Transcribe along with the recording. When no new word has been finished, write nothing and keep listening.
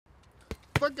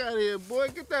Fuck out of here, boy.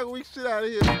 Get that weak shit out of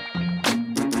here.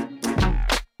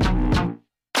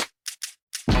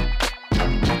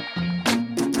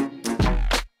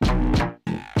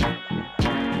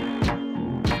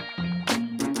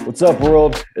 What's up,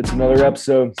 world? It's another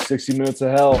episode, 60 Minutes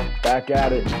of Hell. Back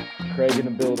at it. Craig in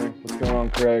the building. What's going on,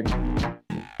 Craig?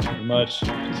 Not much.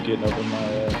 Just getting over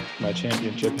my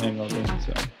championship hangover.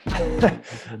 So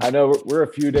I know we're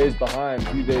a few days behind,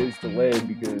 a few days delayed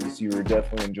because you were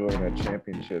definitely enjoying that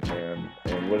championship, man.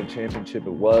 And what a championship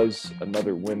it was.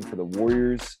 Another win for the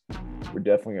Warriors. We're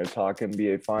definitely going to talk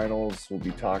NBA Finals. We'll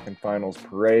be talking Finals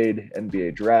Parade,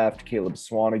 NBA Draft, Caleb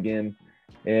Swanigan,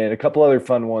 and a couple other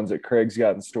fun ones that Craig's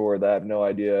got in store that I have no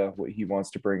idea what he wants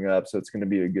to bring up. So it's going to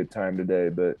be a good time today.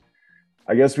 But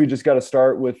I guess we just got to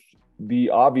start with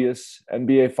the obvious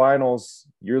NBA Finals.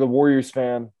 You're the Warriors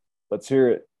fan. Let's hear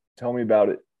it. Tell me about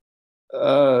it.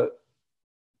 I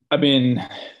mean,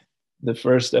 the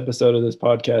first episode of this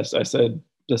podcast, I said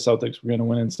the Celtics were going to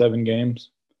win in 7 games.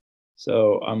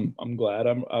 So I'm glad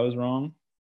I was wrong.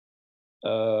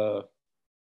 It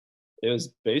was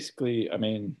basically, I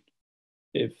mean,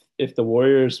 if the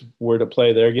Warriors were to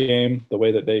play their game the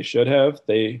way that they should have,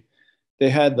 they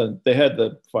had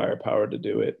the firepower to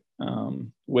do it.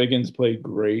 Wiggins played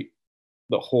great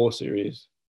the whole series.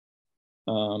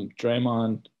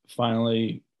 Draymond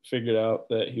finally figured out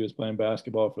that he was playing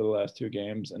basketball for the last 2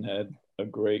 games and had a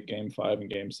great game 5 and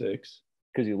game 6.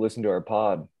 Because you listened to our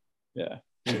pod. Yeah.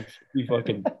 He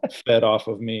fucking fed off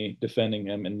of me defending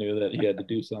him and knew that he had to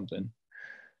do something.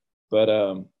 But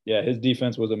yeah, his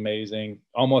defense was amazing.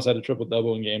 Almost had a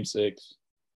triple-double in game 6.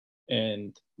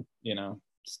 And, you know,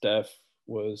 Steph,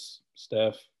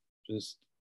 just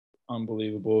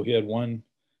unbelievable. He had one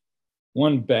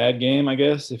bad game, I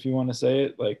guess, if you want to say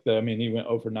it. Like, I mean, he went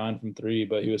 0 for 9 from 3,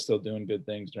 but he was still doing good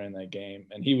things during that game.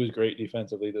 And he was great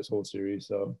defensively this whole series.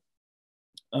 So,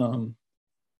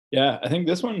 yeah, I think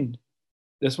this one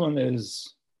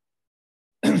is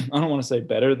I don't want to say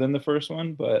better than the first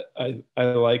one, but I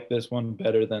like this one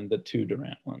better than the 2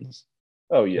 Durant ones.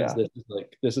 Oh yeah,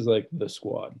 This is like the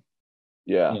squad.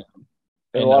 yeah. You know?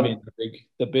 And I mean,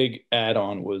 the big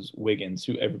add-on was Wiggins,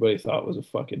 who everybody thought was a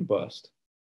fucking bust.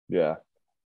 Yeah,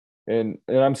 and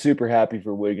I'm super happy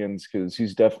for Wiggins because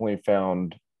he's definitely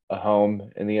found a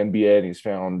home in the NBA,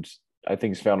 and I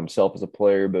think he's found himself as a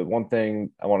player. But one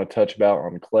thing I want to touch about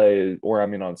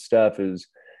on on Steph is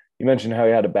you mentioned how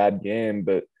he had a bad game,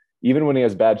 but even when he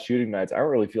has bad shooting nights, I don't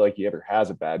really feel like he ever has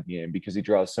a bad game because he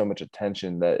draws so much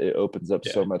attention that it opens up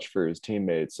so much for his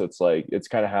teammates. So it's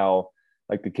kind of how,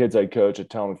 like, the kids I coach, I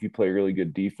tell them if you play really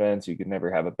good defense, you can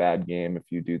never have a bad game if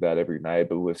you do that every night.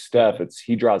 But with Steph,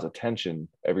 he draws attention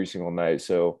every single night.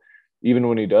 So even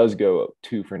when he does go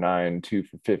 2 for 9, 2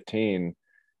 for 15,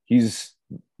 he's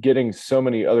getting so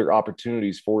many other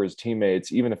opportunities for his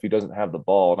teammates, even if he doesn't have the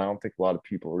ball. And I don't think a lot of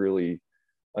people really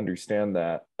understand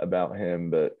that about him.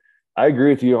 But I agree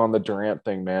with you on the Durant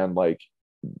thing, man. Like,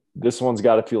 this one's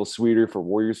got to feel sweeter for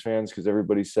Warriors fans because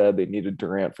everybody said they needed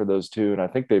Durant for those 2. And I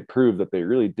think they proved that they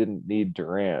really didn't need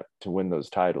Durant to win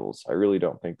those titles. I really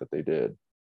don't think that they did.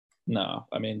 No,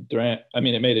 I mean, Durant,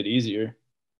 it made it easier.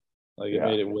 Like, it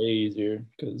made it way easier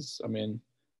because, I mean,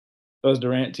 those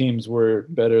Durant teams were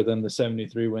better than the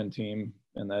 73 win team.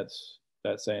 And that's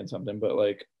saying something. But,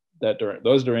 like,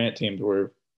 those Durant teams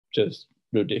were just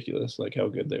ridiculous, like how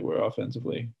good they were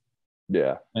offensively.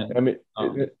 Yeah. And, I mean,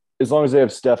 as long as they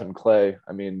have Steph and Clay,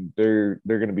 I mean, they're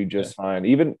going to be just fine.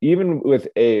 Even with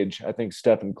age, I think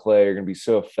Steph and Clay are going to be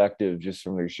so effective just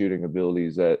from their shooting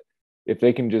abilities that if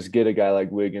they can just get a guy like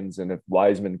Wiggins and if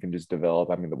Wiseman can just develop,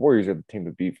 I mean, the Warriors are the team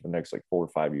to beat for the next 4 or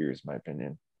 5 years, in my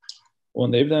opinion. Well,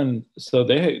 and they've done so.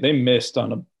 They missed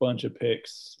on a bunch of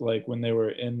picks, like when they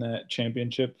were in that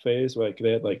championship phase. Like,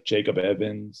 they had like Jacob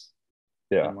Evans,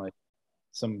 and like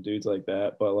some dudes like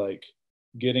that. But like,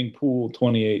 getting Poole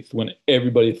 28th when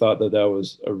everybody thought that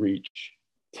was a reach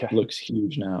looks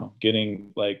huge now.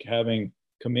 Having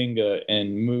Kuminga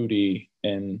and Moody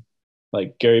and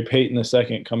like Gary Payton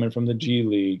II coming from the G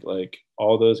League, like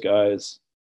all those guys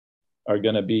are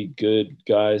going to be good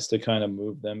guys to kind of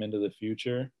move them into the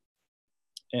future.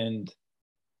 And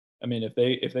I mean, if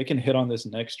they can hit on this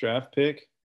next draft pick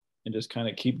and just kind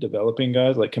of keep developing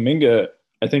guys like Kuminga,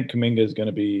 I think Kuminga is going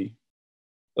to be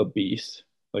a beast.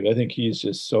 Like, I think he's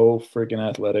just so freaking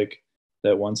athletic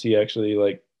that once he actually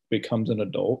like becomes an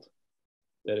adult,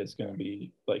 that it's going to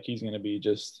be like, he's going to be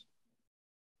just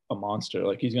a monster.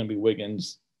 Like, he's going to be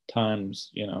Wiggins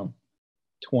times,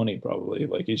 20 probably.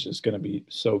 Like, he's just going to be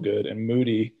so good. And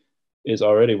Moody is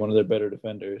already one of their better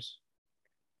defenders.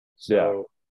 So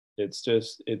it's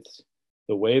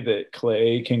the way that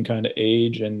Clay can kind of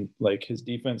age and like his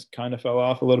defense kind of fell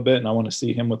off a little bit, and I want to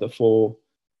see him with a full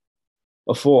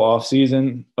off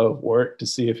season of work to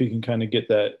see if he can kind of get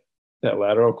that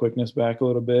lateral quickness back a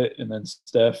little bit. And then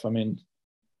Steph, I mean,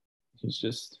 he's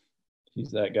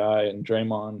that guy. And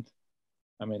Draymond,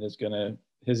 I mean,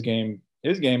 his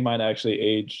game might actually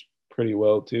age pretty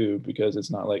well too, because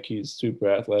it's not like he's super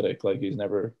athletic. Like he's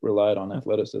never relied on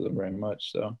athleticism very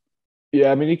much. So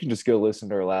yeah, I mean, you can just go listen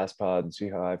to our last pod and see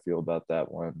how I feel about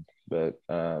that one. But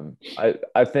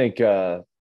I think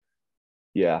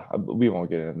yeah, we won't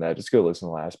get into that. Just go listen to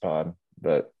the last pod.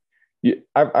 But yeah,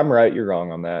 I'm right. You're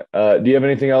wrong on that. Do you have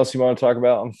anything else you want to talk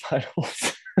about on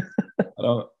finals?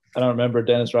 I don't remember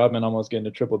Dennis Rodman almost getting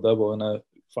a triple double in a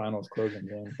finals closing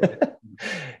game. But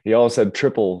he almost had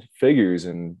triple figures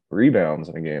in rebounds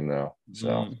in a game though.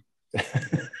 So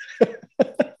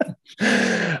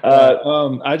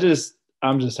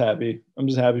I'm just happy. I'm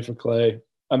just happy for Clay.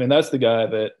 I mean, that's the guy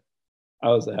that I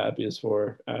was the happiest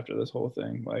for after this whole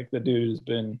thing. Like the dude has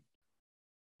been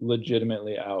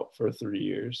legitimately out for 3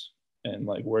 years and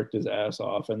like worked his ass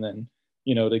off. And then,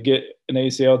 to get an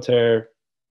ACL tear,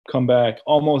 come back,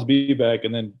 almost be back,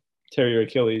 and then tear your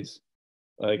Achilles.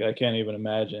 Like I can't even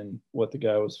imagine what the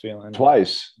guy was feeling.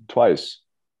 Twice.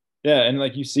 Yeah, and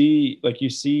like you see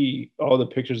all the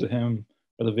pictures of him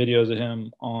or the videos of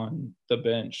him on the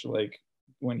bench, like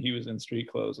when he was in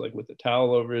street clothes, like with the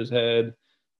towel over his head.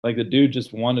 Like the dude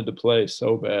just wanted to play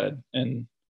so bad. And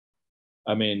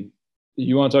I mean,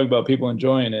 you want to talk about people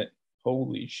enjoying it?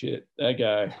 Holy shit, that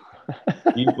guy,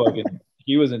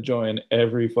 he was enjoying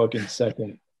every fucking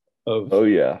second of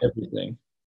everything.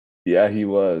 Yeah, he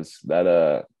was.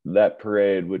 That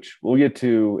parade, which we'll get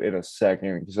to in a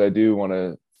second, because I do want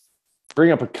to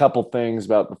bring up a couple things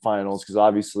about the finals, because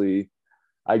obviously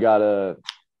I gotta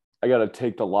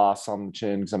take the loss on the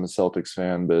chin because I'm a Celtics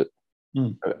fan, but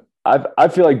I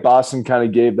feel like Boston kind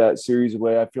of gave that series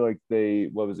away. I feel like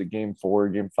what was it, game 4,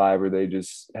 game 5, where they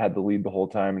just had the lead the whole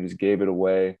time and just gave it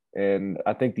away. And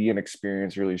I think the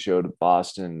inexperience really showed at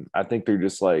Boston. I think they're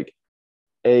just like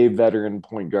a veteran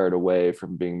point guard away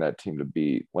from being that team to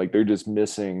beat. Like they're just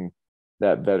missing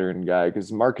that veteran guy,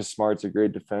 because Marcus Smart's a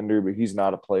great defender, but he's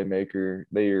not a playmaker.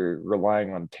 They are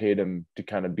relying on Tatum to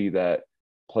kind of be that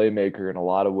playmaker in a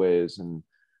lot of ways. And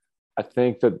I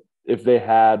think that if they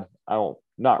had,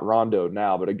 not Rondo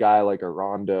now, but a guy like a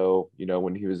Rondo,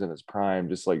 when he was in his prime,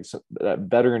 just like that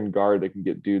veteran guard that can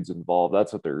get dudes involved.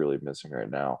 That's what they're really missing right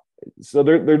now. So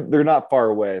they're not far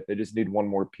away. They just need one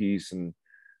more piece, and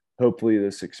hopefully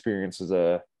this experience is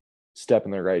a step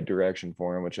in the right direction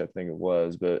for him, which I think it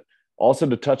was. But also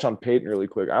to touch on Peyton really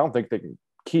quick, I don't think they can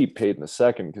keep Peyton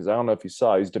II, because I don't know if you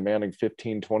saw, he's demanding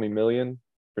 15-20 million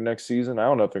for next season. I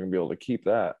don't know if they're gonna be able to keep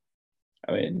that.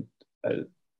 I mean,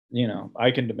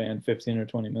 I can demand 15 or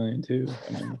 20 million too.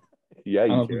 I mean, yeah, I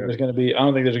don't think there's going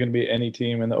to be any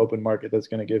team in the open market that's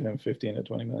going to give him 15 to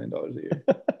 20 million dollars a year.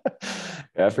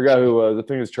 Yeah, I forgot who was. I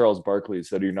think it was Charles Barkley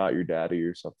said, "You're not your daddy"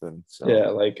 or something. So. Yeah,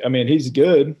 like I mean, he's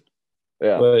good.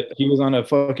 Yeah, but he was on a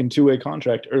fucking 2-way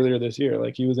contract earlier this year.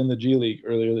 Like he was in the G League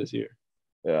earlier this year.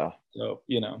 Yeah. So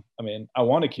I mean, I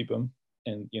want to keep him,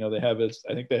 and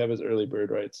I think they have his early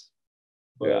bird rights.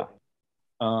 But, yeah.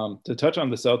 To touch on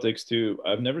the Celtics too,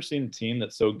 I've never seen a team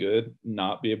that's so good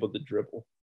not be able to dribble.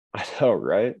 I know,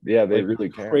 right? Yeah, they really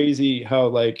can. Crazy how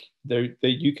like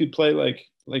you could play like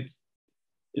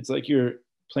it's like you're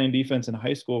playing defense in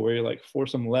high school where you're like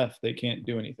force them left, they can't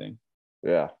do anything.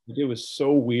 Yeah, it was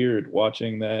so weird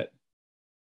watching that,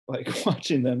 like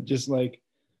watching them just like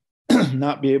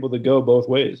not be able to go both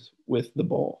ways with the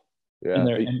ball. Yeah, and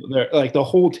they're like the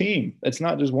whole team. It's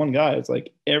not just one guy. It's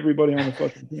like everybody on the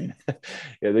fucking team.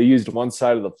 Yeah, they used one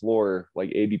side of the floor like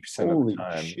 80% of the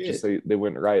time. Shit. Just they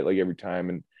went right like every time,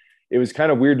 and it was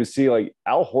kind of weird to see. Like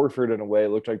Al Horford, in a way,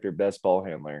 looked like their best ball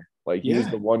handler. Like he was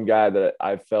the one guy that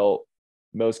I felt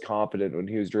most confident when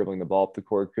he was dribbling the ball up the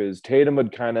court, because Tatum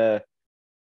would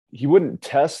he wouldn't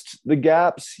test the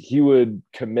gaps. He would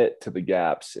commit to the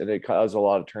gaps, and it caused a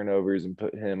lot of turnovers and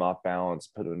put him off balance,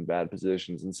 put him in bad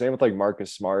positions. And same with like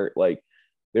Marcus Smart. Like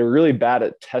they were really bad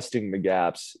at testing the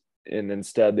gaps, and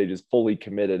instead they just fully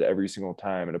committed every single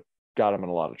time, and it got him in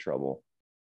a lot of trouble.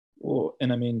 Well,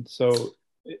 and I mean, so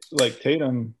like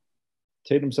Tatum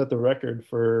set the record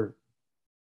for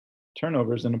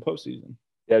turnovers in a postseason.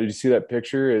 Yeah, did you see that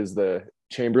picture? Is the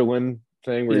Chamberlain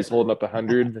thing where he's holding up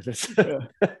 100? Yeah.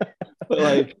 But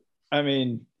like, I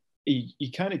mean,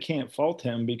 you kind of can't fault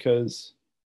him because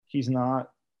he's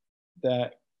not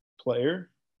that player.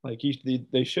 Like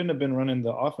they shouldn't have been running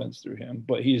the offense through him,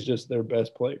 but he's just their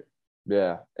best player.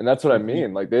 Yeah, and that's what I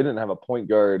mean. Like they didn't have a point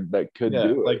guard that could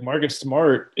do it. Like Marcus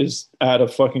Smart is out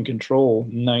of fucking control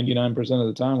 99% of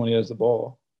the time when he has the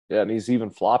ball. Yeah, and he's even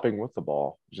flopping with the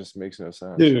ball. It just makes no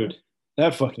sense. Dude,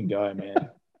 that fucking guy, man.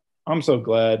 I'm so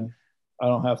glad I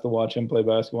don't have to watch him play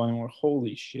basketball anymore.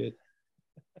 Holy shit.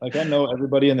 Like I know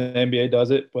everybody in the NBA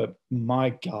does it, but my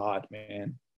God,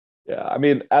 man. Yeah, I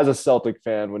mean, as a Celtic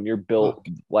fan, when you're built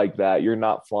like that, you're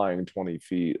not flying 20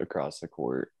 feet across the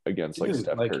court against like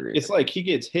Steph Curry. It's like he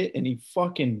gets hit and he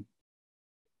fucking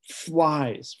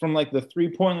flies from like the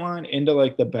 3-point line into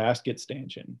like the basket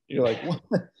stanchion. You're like, what?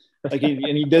 Like, and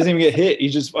he doesn't even get hit. He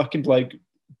just fucking like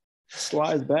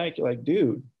slides back. You're like,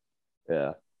 dude.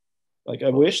 Yeah. Like, I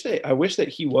wish that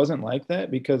he wasn't like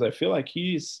that because I feel like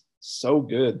he's so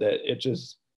good that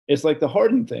it's like the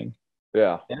Harden thing.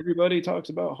 Yeah. Everybody talks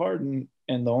about Harden,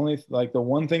 and the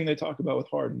one thing they talk about with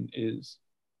Harden is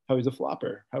how he's a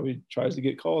flopper, how he tries to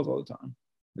get calls all the time.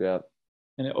 Yeah.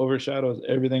 And it overshadows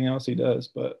everything else he does.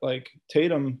 But like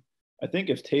Tatum, I think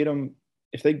if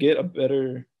they get a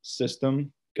better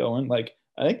system going, like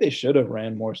I think they should have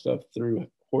ran more stuff through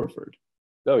Horford.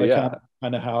 Oh, like, yeah.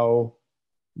 Kind of how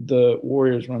the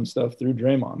Warriors run stuff through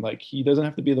Draymond. Like he doesn't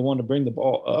have to be the one to bring the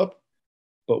ball up.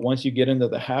 But once you get into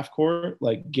the half court,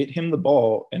 like get him the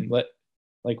ball and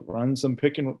run some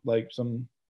some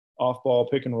off ball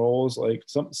pick and rolls, like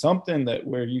something that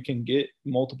where you can get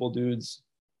multiple dudes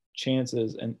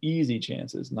chances and easy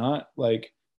chances, not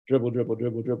like dribble,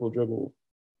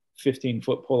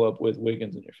 15-foot pull up with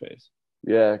Wiggins in your face.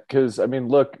 Yeah, because I mean,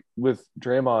 look, with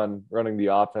Draymond running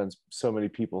the offense, so many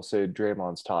people say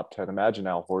Draymond's top 10. Imagine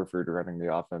Al Horford running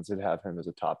the offense. It'd have him as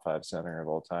a top 5 center of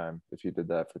all time if he did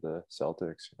that for the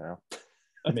Celtics, you know.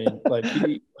 I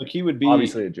mean, he would be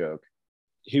obviously a joke.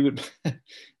 He would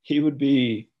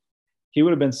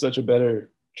have been such a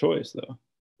better choice though.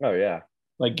 Oh yeah.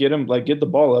 Like get the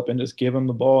ball up and just give him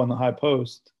the ball in the high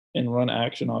post and run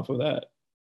action off of that.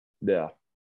 Yeah.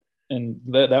 And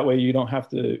that way you don't have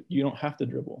to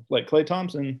dribble. Like Klay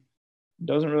Thompson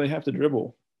doesn't really have to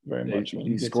dribble very much.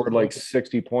 He scored like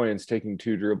 60 points taking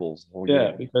 2 dribbles.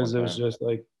 Yeah, because it was just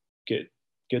like get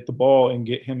the ball and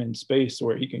get him in space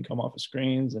where he can come off of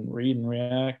screens and read and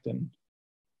react. And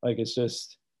like it's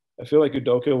just I feel like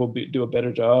Udoka will do a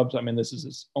better job. I mean, this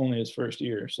is only his first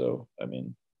year, so I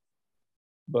mean,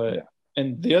 but yeah.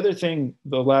 And the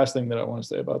last thing that I want to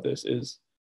say about this is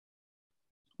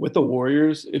with the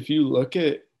Warriors, if you look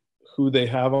at who they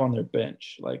have on their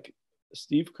bench, like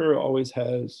Steve Kerr always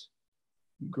has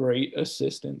great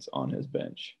assistants on his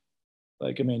bench.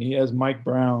 Like, I mean, he has Mike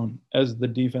Brown as the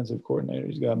defensive coordinator.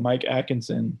 He's got Mike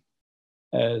Atkinson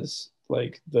as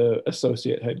like the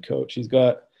associate head coach. He's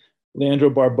got Leandro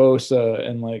Barbosa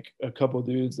and like a couple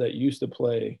dudes that used to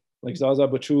play. Like Zaza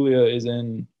Pachulia is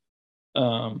in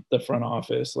the front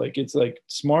office. Like it's like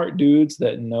smart dudes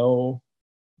that know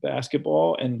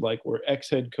basketball and like were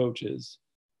ex-head coaches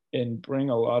and bring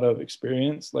a lot of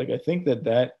experience. Like I think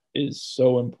that is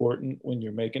so important when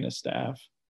you're making a staff.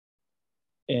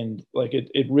 And like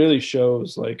it really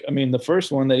shows. Like, I mean, the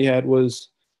first one that he had was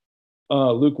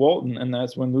Luke Walton, and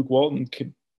that's when Luke Walton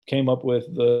came up with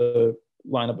the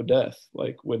lineup of death,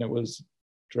 like when it was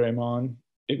Draymond,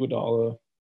 Iguodala,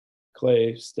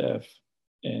 Klay, Steph,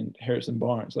 and Harrison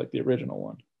Barnes, like the original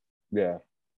one. Yeah.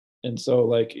 And so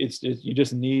like it's you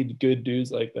just need good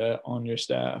dudes like that on your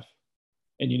staff,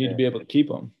 and you need to be able to keep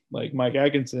them. Like Mike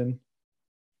Atkinson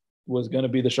was going to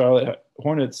be the Charlotte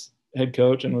Hornets head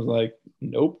coach and was like,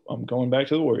 nope, I'm going back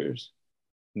to the Warriors.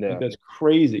 No. Like, that's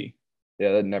crazy.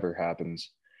 Yeah, that never happens.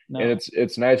 No. And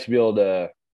it's nice to be able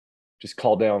to just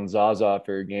call down Zaza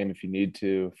for a game if you need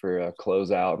to, for a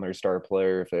closeout and their star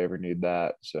player if they ever need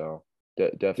that. So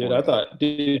definitely.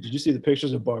 Dude, did you see the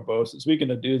pictures of Barbosa?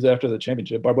 Speaking of dudes after the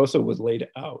championship, Barbosa was laid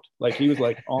out. Like he was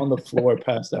like on the floor,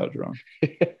 passed out drunk.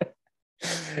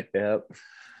 Yep.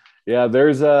 Yeah,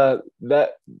 there's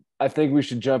that. I think we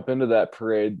should jump into that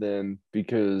parade then,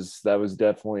 because that was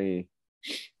definitely,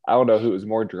 I don't know who was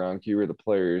more drunk. You were the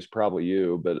players, probably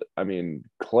you, but I mean,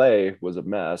 Klay was a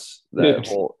mess.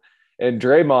 And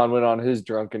Draymond went on his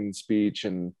drunken speech,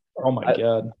 and oh my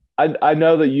God. I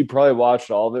know that you probably watched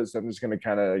all this. So I'm just going to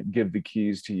kind of give the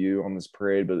keys to you on this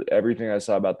parade, but everything I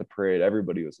saw about the parade,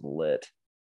 everybody was lit.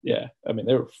 Yeah. I mean,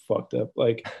 they were fucked up.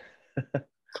 Like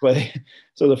Klay.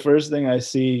 So the first thing I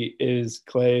see is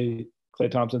Klay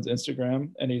Thompson's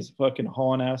Instagram, and he's fucking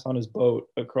hauling ass on his boat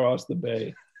across the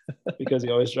bay because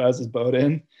he always drives his boat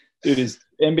in. Dude, his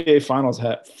NBA Finals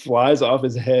hat flies off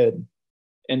his head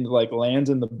and like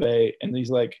lands in the bay, and he's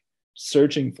like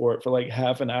searching for it for like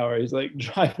half an hour. He's like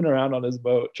driving around on his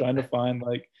boat trying to find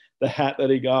like the hat that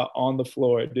he got on the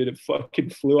floor. Dude, it fucking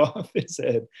flew off his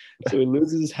head. So he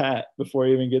loses his hat before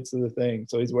he even gets to the thing.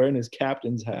 So he's wearing his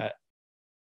captain's hat.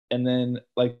 And then,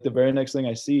 like, the very next thing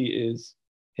I see is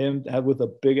him with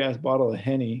a big-ass bottle of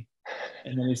Henny.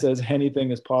 And then he says,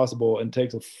 anything is possible, and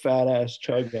takes a fat-ass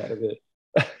chug out of it.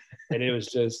 And it was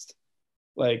just,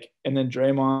 like, and then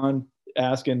Draymond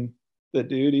asking the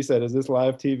dude, he said, is this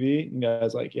live TV? And the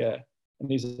guy's like, yeah. And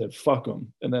he said, fuck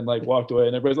him. And then, like, walked away.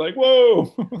 And everybody's like,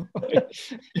 whoa. Like,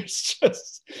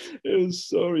 it was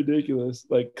so ridiculous.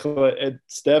 Like,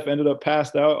 Steph ended up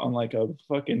passed out on, like, a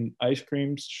fucking ice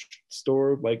cream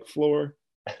store, like, floor.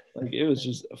 Like, it was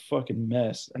just a fucking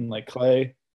mess. And, like,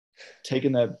 Clay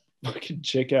taking that fucking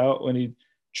chick out when he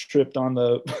tripped on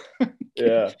the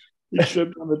he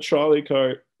tripped on the trolley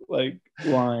cart, like,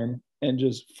 line, and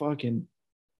just fucking,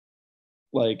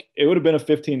 like, it would have been a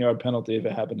 15-yard penalty if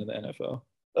it happened in the NFL.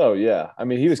 Oh yeah, I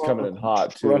mean, he was coming in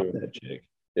hot too. That chick.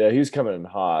 Yeah, he was coming in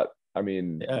hot. I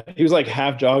mean, yeah, he was like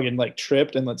half jogging, like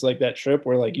tripped, and it's like that trip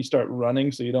where like you start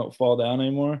running so you don't fall down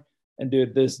anymore. And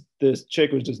dude, this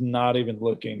chick was just not even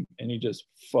looking, and he just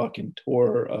fucking tore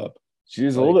her up. She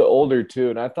was a little bit older too,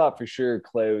 and I thought for sure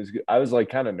Clay was. I was like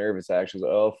kind of nervous actually.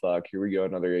 Like, oh fuck, here we go,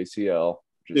 another ACL.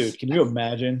 Dude, can you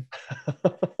imagine?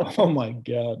 Oh my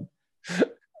god.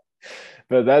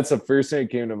 But that's the first thing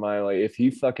that came to mind. Like, if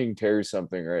he fucking tears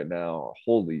something right now,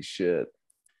 holy shit.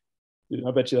 Dude,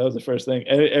 I bet you that was the first thing.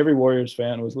 Every Warriors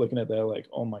fan was looking at that like,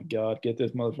 oh my god, get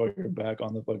this motherfucker back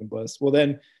on the fucking bus.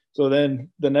 So then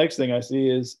the next thing I see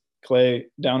is Clay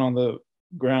down on the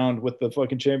ground with the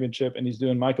fucking championship, and he's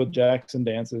doing Michael Jackson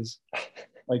dances,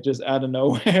 like, just out of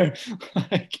nowhere,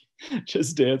 like,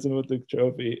 just dancing with the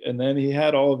trophy. And then he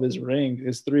had all of his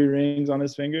 3 rings on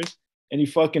his fingers, and he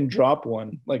fucking dropped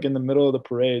one like in the middle of the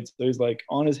parade. So he's like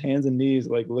on his hands and knees,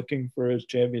 like looking for his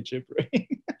championship ring.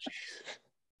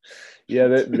 Yeah,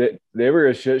 they were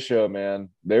a shit show, man.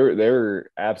 They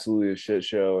were absolutely a shit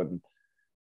show. And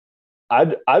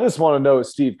I just want to know what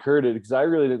Steve Kerr did, because I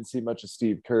really didn't see much of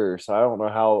Steve Kerr. So I don't know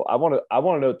how. I want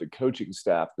to know what the coaching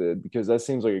staff did, because that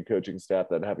seems like a coaching staff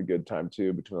that'd have a good time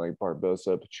too, between like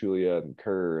Barbosa, Pachulia, and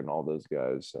Kerr and all those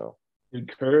guys. So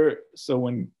dude, Kerr. So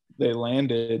when they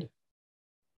landed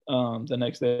the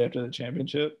next day after the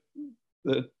championship,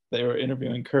 they were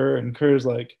interviewing Kerr, and Kerr's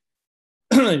like,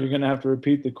 you're gonna have to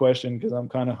repeat the question because I'm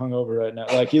kind of hungover right now.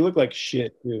 Like, he looked like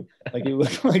shit too. Like, he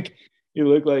looked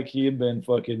like he had been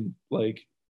fucking, like,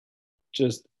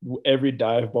 just every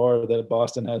dive bar that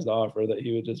Boston has to offer, that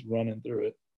he was just running through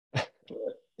it.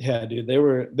 But yeah, dude, they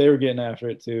were getting after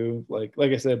it too. Like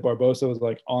I said, Barbosa was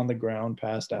like on the ground,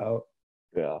 passed out.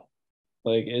 Yeah.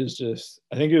 Like, it's just,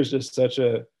 I think it was just such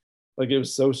a, like, it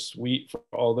was so sweet for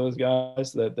all those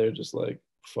guys that they're just like,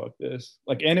 fuck this.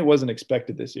 Like, and it wasn't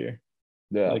expected this year.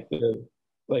 Yeah.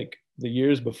 Like the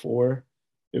years before,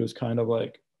 it was kind of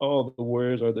like, oh, the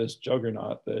Warriors are this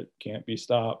juggernaut that can't be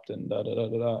stopped, and da da da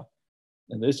da da.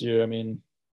 And this year, I mean,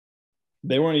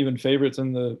 they weren't even favorites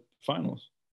in the finals.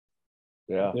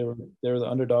 Yeah. They were the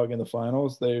underdog in the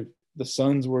finals. The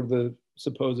Suns were the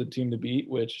supposed team to beat,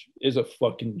 which is a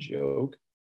fucking joke,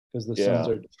 because the Suns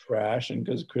are trash, and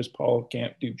because Chris Paul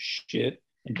can't do shit,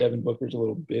 and Devin Booker's a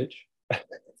little bitch.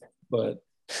 But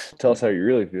tell us how you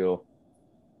really feel.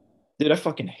 Dude, I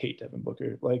fucking hate Devin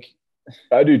Booker. Like,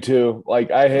 I do too. Like,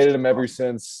 I hated him ever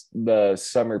since the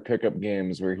summer pickup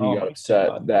games where he got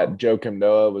upset that Joakim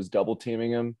Noah was double teaming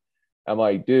him. I'm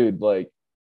like, dude, like,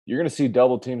 you're gonna see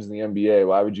double teams in the NBA.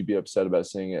 Why would you be upset about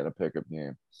seeing it in a pickup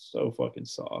game? So fucking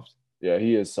soft. Yeah,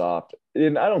 he is soft.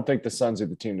 And I don't think the Suns are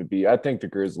the team to beat. I think the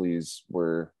Grizzlies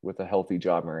were with a healthy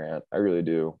Ja Morant. I really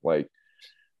do. Like,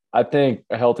 I think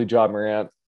a healthy Ja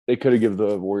Morant, they could have given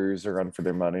the Warriors a run for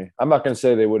their money. I'm not going to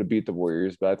say they would have beat the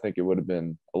Warriors, but I think it would have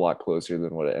been a lot closer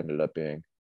than what it ended up being.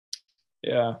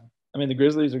 Yeah. I mean, the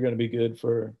Grizzlies are going to be good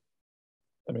for,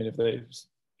 I mean, if they,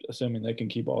 assuming they can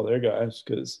keep all their guys,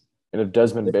 because. And if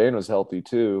Desmond Bane was healthy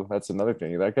too, that's another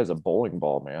thing. That guy's a bowling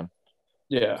ball, man.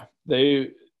 Yeah. I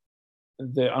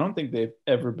don't think they've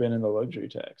ever been in the luxury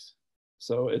tax.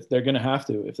 So they're going to have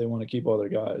to if they want to keep all their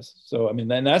guys. So, I mean,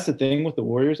 then that's the thing with the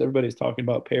Warriors. Everybody's talking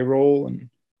about payroll and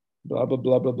blah, blah,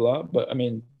 blah, blah, blah. But, I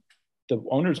mean, the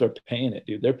owners are paying it,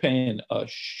 dude. They're paying a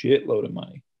shitload of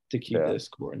money to keep this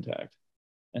core intact.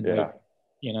 And, like,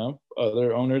 you know,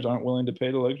 other owners aren't willing to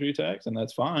pay the luxury tax, and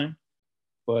that's fine.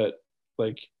 But,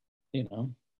 like, you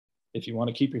know, if you want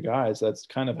to keep your guys, that's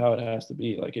kind of how it has to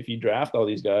be. Like, if you draft all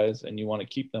these guys and you want to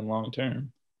keep them long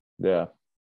term,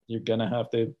 you're going to have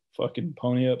to fucking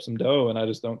pony up some dough. And I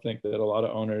just don't think that a lot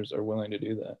of owners are willing to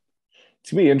do that.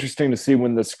 It's going to be interesting to see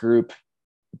when this group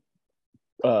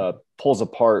pulls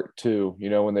apart too, you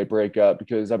know, when they break up,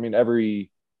 because I mean,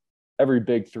 every every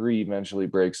big three eventually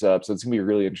breaks up. So it's gonna be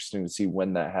really interesting to see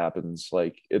when that happens.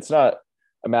 Like it's not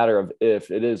a matter of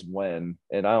if, it is when,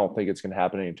 and I don't think it's gonna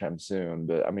happen anytime soon.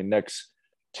 But I mean, next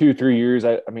 2-3 years,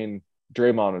 I mean,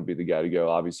 Draymond would be the guy to go,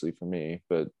 obviously for me.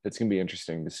 But it's gonna be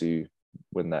interesting to see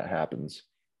when that happens.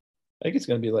 I think it's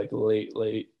gonna be like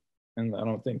late, and I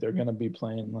don't think they're gonna be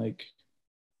playing like.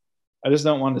 I just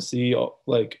don't want to see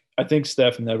like. I think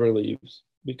Steph never leaves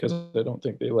because I don't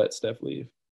think they let Steph leave.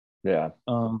 Yeah.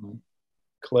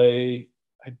 Clay,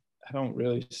 I don't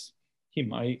really. He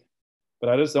might, but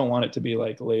I just don't want it to be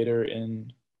like later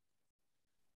in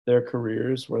their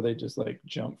careers where they just like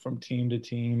jump from team to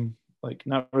team, like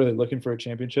not really looking for a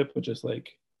championship, but just like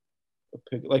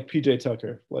like PJ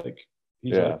Tucker, like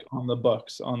he's like on the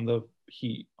Bucks, on the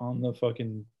Heat, on the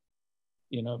fucking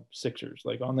Sixers,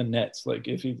 like on the Nets, like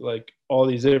if he like all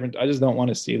these different. I just don't want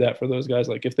to see that for those guys.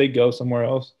 Like if they go somewhere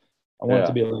else, I want it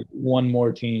to be like one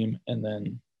more team and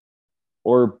then.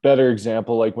 Or better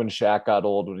example, like when Shaq got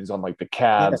old, when he's on like the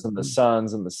Cavs and the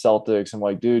Suns and the Celtics. I'm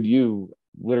like, dude, you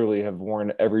literally have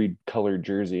worn every colored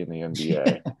jersey in the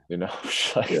NBA.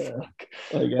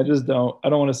 Like I just don't. I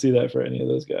don't want to see that for any of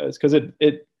those guys because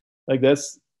it like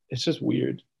it's just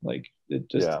weird. Like it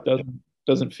just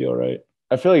doesn't feel right.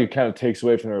 I feel like it kind of takes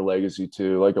away from their legacy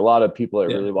too. Like a lot of people that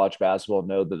really watch basketball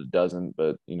know that it doesn't,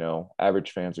 but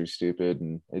average fans are stupid,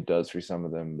 and it does for some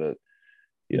of them. But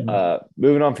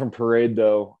moving on from parade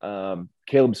though,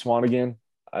 Caleb Swanigan,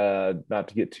 not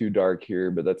to get too dark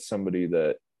here, but that's somebody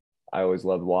that I always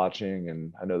loved watching.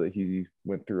 And I know that he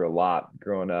went through a lot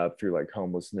growing up through like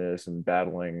homelessness and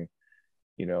battling,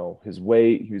 his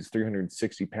weight. He was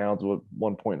 360 pounds at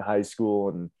one point in high school.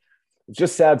 And it's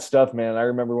just sad stuff, man. I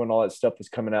remember when all that stuff was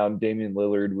coming out and Damian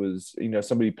Lillard was,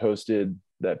 somebody posted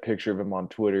that picture of him on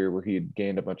Twitter where he had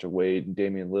gained a bunch of weight, and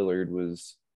Damian Lillard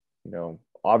was,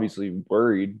 obviously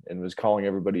worried and was calling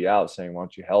everybody out saying, why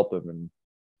don't you help him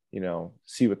and,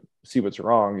 see what's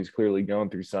wrong. He's clearly going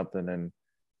through something. And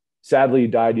sadly he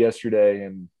died yesterday.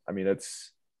 And I mean,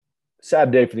 it's a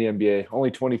sad day for the NBA. Only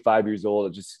 25 years old.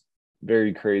 It's just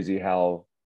very crazy how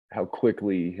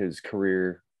quickly his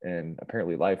career and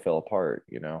apparently life fell apart,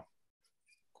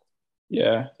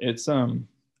 Yeah, it's I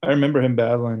remember him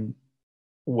battling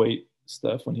weight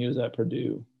stuff when he was at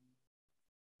Purdue.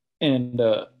 And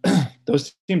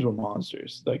those teams were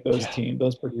monsters. Like those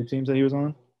Purdue teams that he was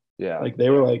on. Yeah. Like they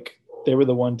were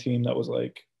the one team that was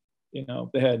like,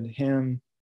 they had him,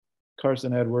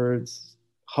 Carson Edwards,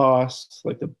 Haas,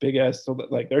 like the big ass. So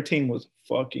like their team was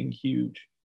fucking huge.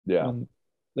 Yeah. When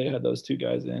they had those two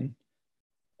guys in.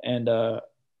 And I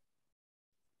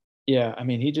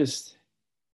mean,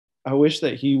 I wish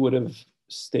that he would have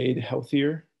stayed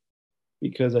healthier,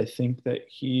 because I think that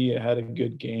he had a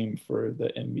good game for the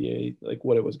NBA, like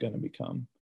what it was going to become.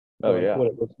 Oh, yeah. What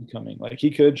it was becoming. Like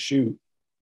he could shoot.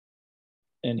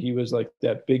 And he was like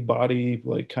that big body,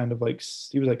 like kind of like,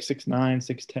 he was like 6'9",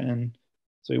 6'10".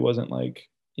 So he wasn't like,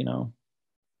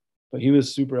 but he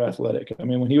was super athletic. I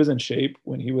mean, when he was in shape,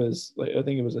 when he was like, I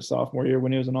think it was a sophomore year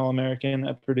when he was an All-American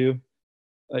at Purdue,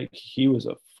 like he was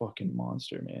a fucking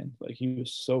monster, man. Like he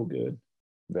was so good.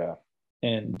 Yeah.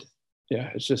 And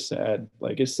it's just sad.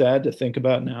 Like it's sad to think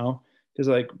about now, because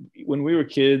like when we were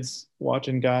kids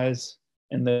watching guys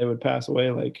and they would pass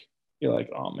away, like you're like,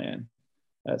 oh man,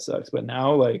 that sucks. But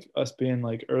now, like us being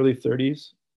like early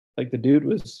 30s, like the dude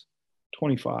was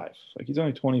 25. Like he's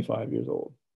only 25 years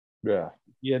old. Yeah.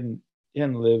 He hadn't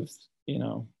lived,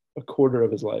 a quarter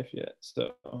of his life yet.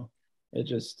 So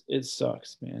it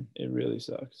sucks, man. It really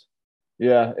sucks.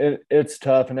 Yeah, it's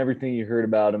tough, and everything you heard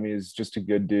about him, he's just a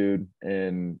good dude.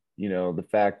 And the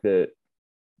fact that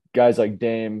guys like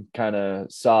Dame kind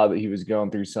of saw that he was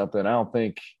going through something. I don't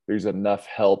think there's enough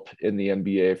help in the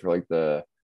NBA for like the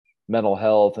mental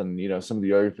health and some of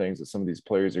the other things that some of these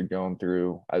players are going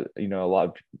through. A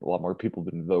lot more people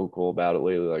have been vocal about it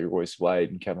lately, like Royce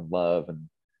White and Kevin Love, and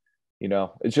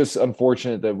it's just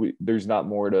unfortunate that there's not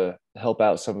more to help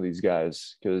out some of these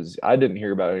guys, because I didn't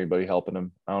hear about anybody helping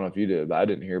them. I don't know if you did, but I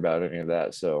didn't hear about any of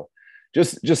that. So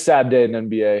just sad day in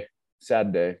NBA,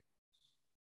 sad day.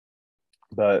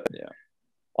 But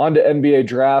on to NBA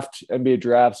draft. NBA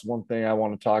draft's one thing I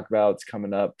want to talk about. It's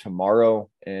coming up tomorrow,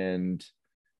 and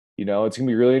it's going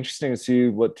to be really interesting to see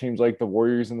what teams like the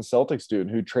Warriors and the Celtics do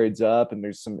and who trades up. And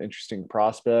there's some interesting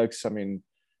prospects. I mean,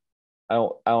 I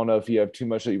don't know if you have too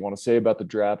much that you want to say about the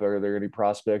draft. Are there any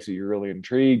prospects that you're really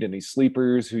intrigued? Any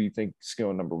sleepers who you think is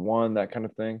going number one, that kind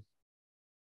of thing?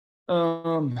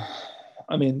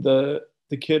 I mean, the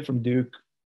kid from Duke,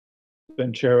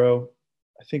 Banchero,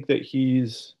 I think that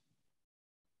he's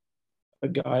a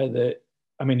guy that,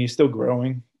 I mean, he's still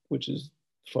growing, which is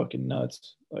fucking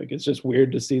nuts. Like, it's just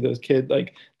weird to see those kids,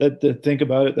 like, that, to think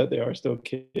about it, that they are still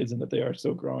kids and that they are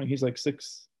still growing. He's like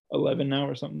 6'11" now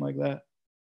or something like that.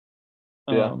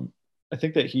 Yeah. I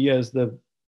think that he has the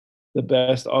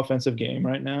best offensive game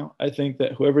right now. I think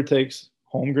that whoever takes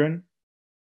Holmgren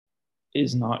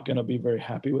is not going to be very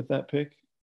happy with that pick.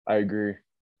 I agree.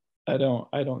 I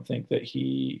don't think that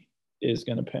he is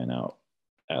going to pan out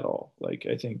at all. Like,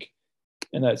 I think,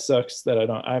 and that sucks that I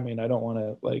don't want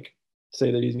to like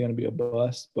say that he's going to be a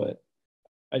bust, but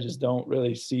I just don't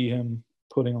really see him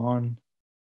putting on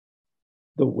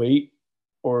the weight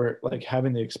or like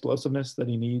having the explosiveness that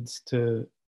he needs to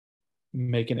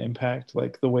make an impact.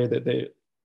 Like the way that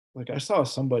like I saw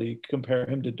somebody compare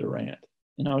him to Durant,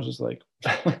 and I was just like,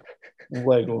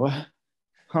 like what?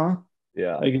 Huh?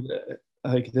 Yeah.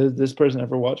 Like does this person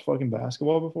ever watch fucking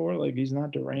basketball before? Like, he's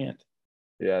not Durant.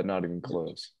 Yeah, not even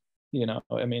close. You know,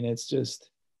 I mean, it's just,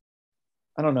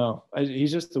 I don't know.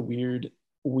 He's just a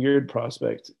weird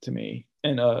prospect to me.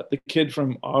 And the kid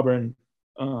from Auburn,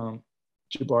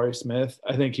 Jabari Smith,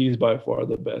 I think he's by far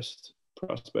the best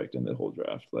prospect in the whole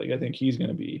draft. Like, I think he's going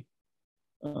to be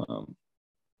a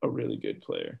really good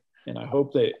player. And I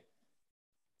hope that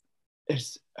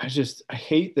I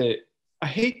hate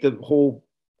the whole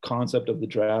concept of the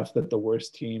draft that the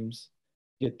worst teams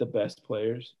get the best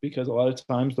players, because a lot of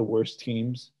times the worst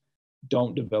teams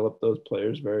don't develop those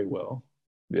players very well.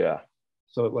 Yeah.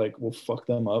 So it like will fuck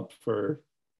them up for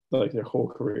like their whole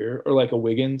career. Or like a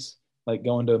Wiggins, like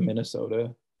going to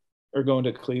Minnesota or going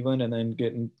to Cleveland and then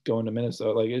going to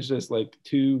Minnesota. Like, it's just like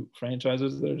two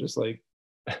franchises that are just like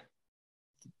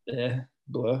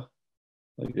blah.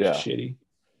 Like, yeah. shitty.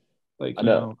 Like, you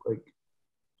know, like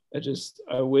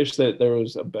I wish that there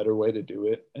was a better way to do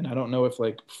it. And I don't know if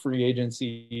like free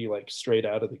agency, like straight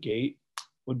out of the gate,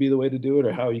 would be the way to do it,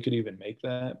 or how you could even make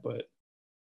that. But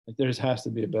like, there has to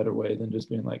be a better way than just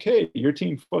being like, hey, your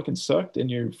team fucking sucked and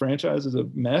your franchise is a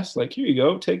mess. Like, here you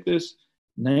go. Take this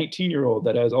 19-year-old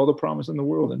that has all the promise in the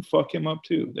world and fuck him up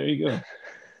too. There you go.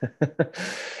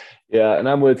 Yeah, and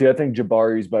I'm with you. I think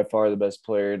Jabari's by far the best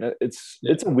player, and it's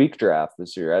a weak draft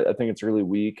this year. I think it's really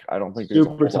weak. I don't think there's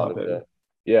super a whole lot of depth.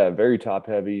 Yeah, very top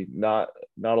heavy. Not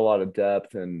a lot of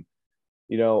depth, and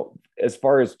you know, as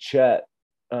far as Chet,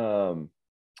 I'm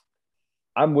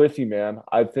with you, man.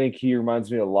 I think he reminds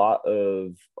me a lot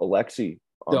of Alexi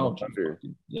on the Thunder.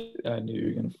 I knew you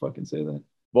were gonna fucking say that.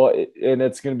 Well, and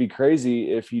it's going to be crazy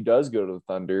if he does go to the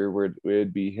Thunder, where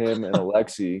it'd be him and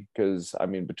Alexi, because I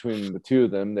mean, between the two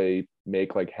of them, they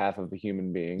make like half of a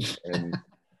human being,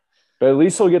 but at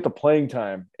least he'll get the playing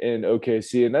time in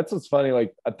OKC, and that's what's funny.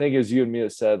 Like, I think as you and me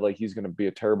have said, like, he's going to be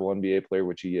a terrible NBA player,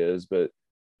 which he is, but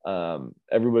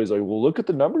everybody's like, well, look at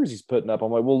the numbers he's putting up.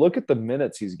 I'm like, well, look at the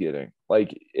minutes he's getting.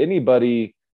 Like,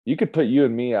 anybody, you could put you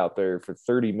and me out there for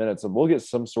 30 minutes, and we'll get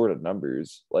some sort of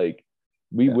numbers. Like,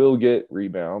 we will get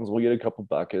rebounds. We'll get a couple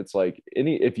buckets. Like,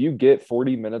 if you get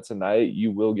 40 minutes a night, you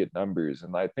will get numbers.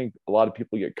 And I think a lot of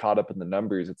people get caught up in the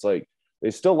numbers. It's like, they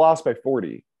still lost by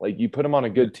 40. Like, you put him on a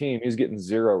good team, he's getting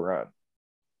zero run,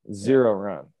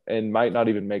 and might not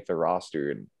even make the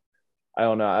roster. And I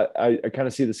don't know. I kind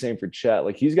of see the same for Chet.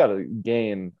 Like, he's got to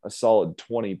gain a solid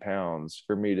 20 pounds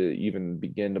for me to even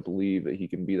begin to believe that he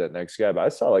can be that next guy. But I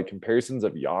saw like comparisons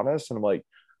of Giannis, and I'm like,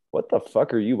 what the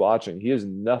fuck are you watching? He is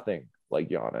nothing like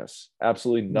Giannis.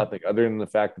 Absolutely nothing, other than the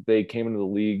fact that they came into the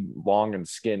league long and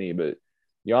skinny. But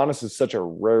Giannis is such a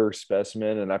rare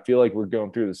specimen, and I feel like we're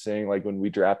going through the same, like when we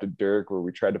drafted Dirk, where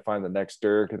we tried to find the next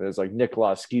Dirk, and there's like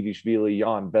Nicolas Skidishvili,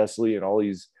 Jan Vesely, and all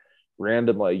these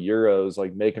random like Euros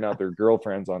like making out their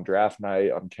girlfriends on draft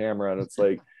night on camera, and it's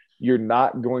like, you're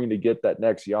not going to get that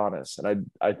next Giannis. And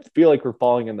I feel like we're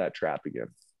falling in that trap again.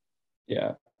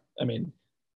 Yeah, I mean,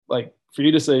 like, for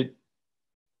you to say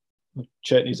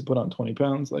Chet needs to put on 20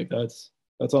 pounds, like that's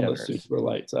on the super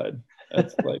light side.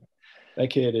 That's like, that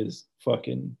kid is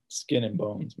fucking skin and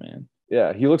bones, man.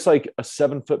 Yeah, he looks like a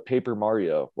 7-foot Paper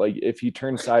Mario. Like, if he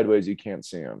turns sideways, you can't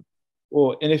see him.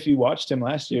 Well, and if you watched him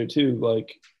last year too,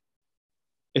 like,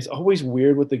 it's always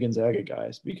weird with the Gonzaga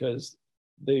guys, because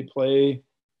they play,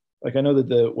 like, I know that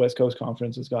the West Coast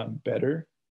Conference has gotten better,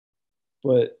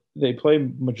 but they play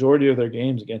majority of their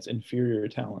games against inferior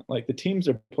talent. Like, the teams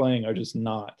they're playing are just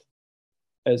not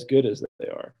as good as they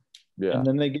are. Yeah. And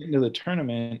then they get into the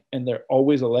tournament and they're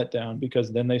always a letdown,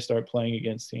 because then they start playing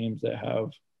against teams that have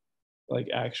like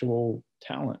actual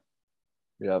talent.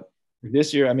 Yep.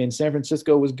 This year, I mean, San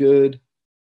Francisco was good.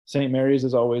 St. Mary's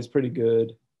is always pretty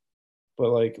good. But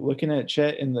like, looking at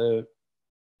Chet in the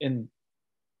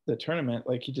tournament,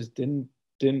 like, he just didn't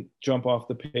jump off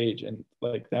the page. And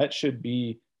like, that should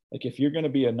be like, if you're going to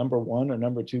be a number 1 or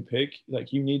number 2 pick,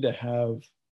 like, you need to have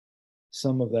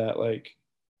some of that, like,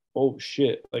 oh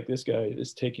shit, like this guy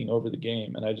is taking over the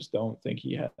game, and I just don't think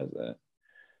he has that.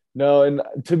 No, and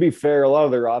to be fair, a lot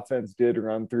of their offense did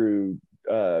run through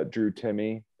Drew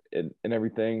Timmy and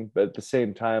everything, but at the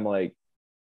same time, like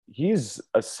he's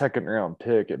a second round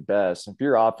pick at best. If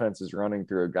your offense is running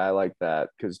through a guy like that,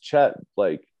 because Chet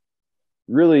like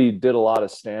really did a lot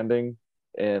of standing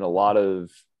and a lot of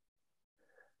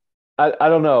I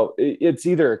don't know. It's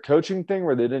either a coaching thing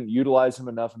where they didn't utilize him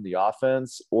enough in the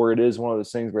offense, or it is one of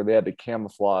those things where they had to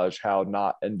camouflage how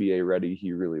not NBA ready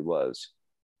he really was.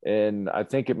 And I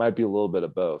think it might be a little bit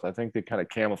of both. I think they kind of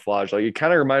camouflage. Like it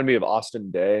kind of reminded me of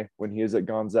Austin Day when he was at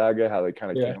Gonzaga, how they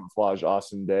kind of camouflage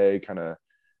Austin Day, kind of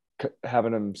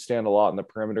having him stand a lot in the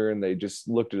perimeter, and they just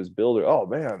looked at his builder. Oh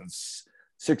man,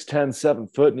 6'10", 7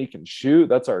 foot, and he can shoot.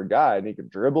 That's our guy, and he can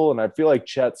dribble. And I feel like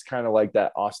Chet's kind of like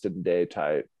that Austin Day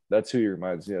type. That's who he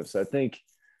reminds me of. So I think,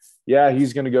 yeah,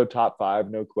 he's going to go top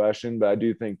 5, no question. But I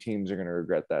do think teams are going to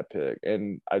regret that pick.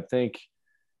 And I think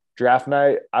draft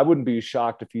night, I wouldn't be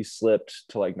shocked if he slipped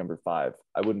to like number 5.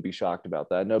 I wouldn't be shocked about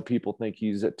that. I know people think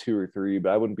he's at 2 or 3,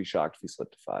 but I wouldn't be shocked if he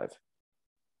slipped to 5.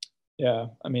 Yeah,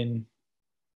 I mean,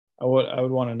 I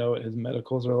would want to know what his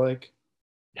medicals are like,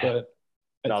 but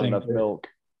not enough milk.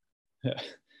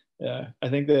 Yeah, I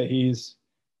think that he's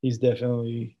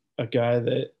definitely a guy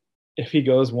that if he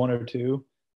goes 1 or 2,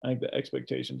 I think the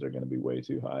expectations are going to be way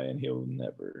too high, and he'll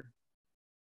never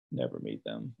meet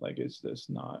them. Like it's just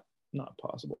not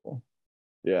possible.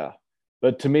 Yeah,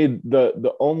 but to me,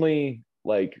 the only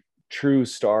like true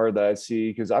star that I see,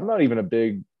 because I'm not even a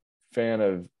big fan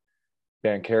of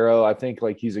Banchero. I think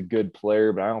like he's a good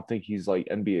player, but I don't think he's like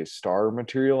NBA star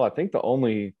material. I think the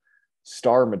only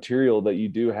star material that you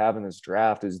do have in this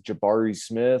draft is Jabari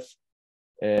Smith.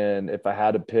 And if I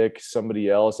had to pick somebody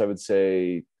else, I would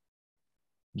say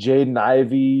Jaden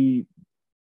Ivey,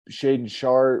 Shaden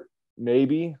Sharp,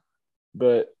 maybe.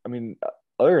 But I mean,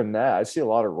 other than that, I see a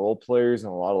lot of role players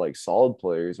and a lot of like solid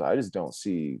players. But I just don't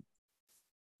see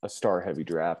a star heavy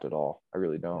draft at all. I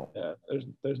really don't. Yeah,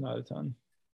 there's not a ton.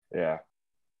 Yeah.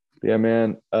 Yeah,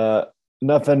 man.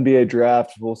 Enough NBA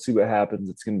draft. We'll see what happens.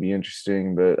 It's going to be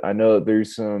interesting. But I know that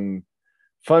there's some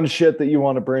fun shit that you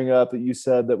want to bring up that you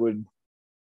said that would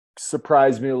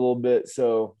surprise me a little bit.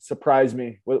 So surprise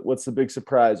me. What's the big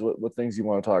surprise? What things you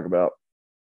want to talk about?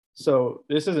 So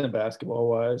this isn't basketball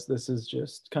wise. This is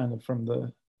just kind of from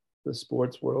the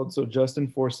sports world. So Justin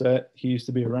Forsett, he used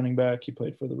to be a running back. He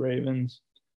played for the Ravens.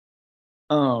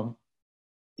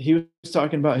 He was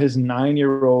talking about his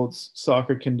 9-year-old's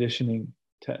soccer conditioning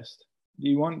test. Do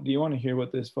you want to hear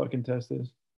what this fucking test is?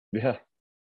 Yeah.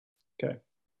 Okay.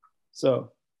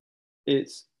 So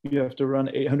you have to run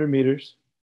 800 meters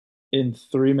in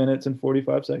 3 minutes and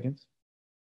 45 seconds.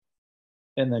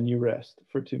 And then you rest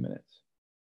for 2 minutes.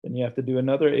 Then you have to do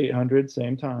another 800,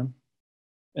 same time.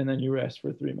 And then you rest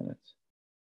for 3 minutes.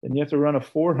 Then you have to run a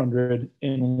 400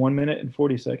 in 1 minute and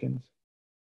 40 seconds.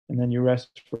 And then you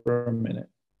rest for a minute.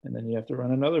 And then you have to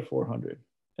run another 400.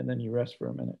 And then you rest for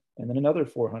a minute. And then another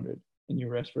 400. And you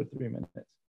rest for 3 minutes.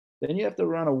 Then you have to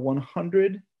run a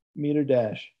 100-meter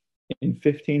dash in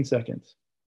 15 seconds.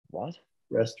 What?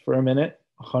 Rest for a minute.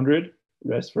 100.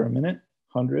 Rest for a minute.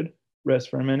 100. Rest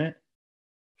for a minute.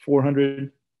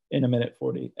 400 in a minute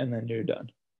 40. And then you're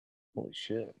done. Holy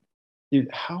shit. Dude,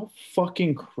 how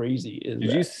fucking crazy is that?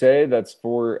 Did you say that's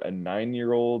for a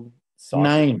 9-year-old?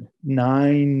 Nine.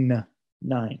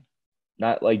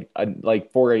 Not like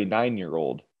for a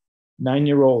 9-year-old.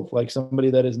 9-year-old, like somebody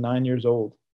that is 9 years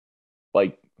old.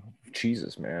 Like,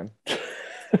 Jesus, man.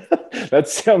 That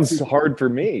sounds hard for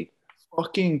me.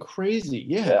 Fucking crazy.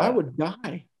 Yeah, I would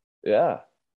die. Yeah.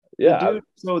 Yeah.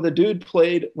 The dude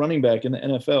played running back in the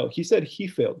NFL. He said he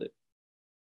failed it.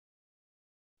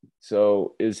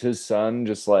 So is his son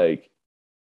just like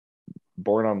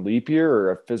born on leap year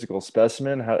or a physical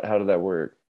specimen? How did that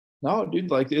work? No, dude,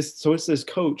 like this. So it's this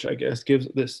coach, I guess, gives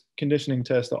this conditioning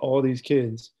test to all these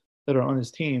kids that are on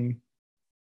his team.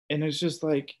 And it's just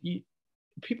like,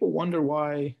 people wonder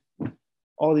why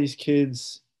all these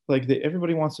kids, like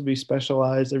everybody wants to be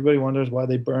specialized. Everybody wonders why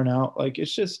they burn out. Like,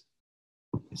 it's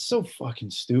so fucking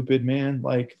stupid, man.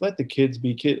 Like, let the kids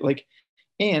be kids. Like,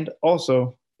 and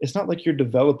also, it's not like you're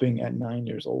developing at 9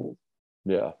 years old.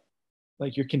 Yeah.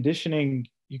 Like your conditioning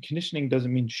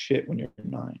doesn't mean shit when you're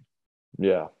 9.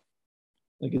 Yeah.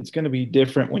 Like it's going to be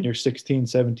different when you're 16,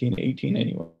 17, 18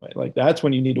 anyway. Like that's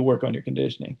when you need to work on your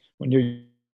conditioning. When you're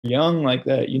young like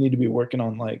that, you need to be working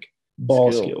on like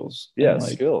ball skills. Yeah,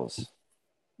 like, skills.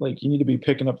 Like you need to be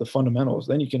picking up the fundamentals.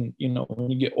 Then you can,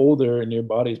 when you get older and your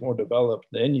body's more developed,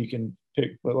 then you can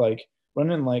pick. But like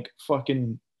running like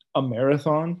fucking a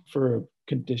marathon for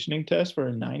conditioning test for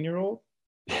a 9-year-old.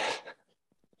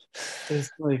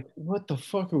 It's like, what the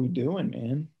fuck are we doing,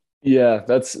 man? Yeah,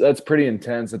 that's pretty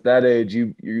intense. At that age,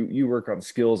 you work on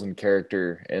skills and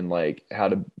character and like how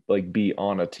to like be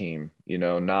on a team,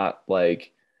 not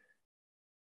like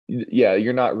yeah,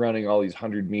 you're not running all these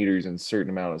 100 meters in a certain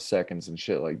amount of seconds and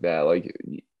shit like that. Like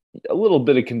a little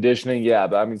bit of conditioning, yeah,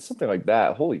 but I mean something like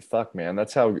that. Holy fuck, man.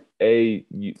 That's how like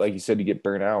you said, you get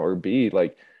burnt out, or B,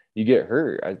 like you get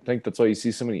hurt. I think that's why you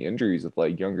see so many injuries with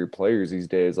like younger players these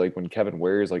days. Like when Kevin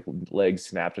Ware's like legs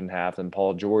snapped in half, and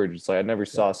Paul George, it's like I never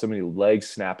saw so many legs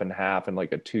snap in half in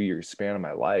like a 2-year span of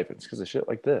my life. It's because of shit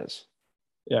like this.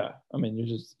 Yeah, I mean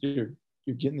you're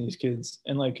getting these kids,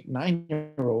 and like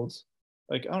 9-year-olds.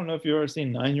 Like I don't know if you've ever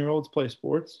seen 9-year-olds play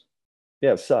sports.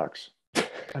 Yeah, it sucks.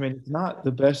 I mean, it's not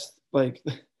the best. Like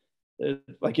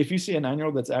if you see a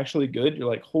 9-year-old that's actually good, you're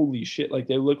like, holy shit! Like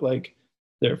they look like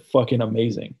they're fucking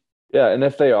amazing. Yeah, and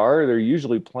if they are, they're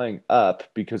usually playing up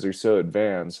because they're so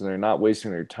advanced, and they're not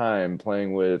wasting their time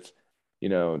playing with,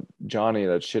 Johnny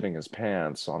that's shitting his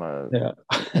pants on a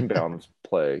inbound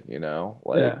play,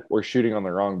 or shooting on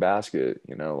the wrong basket,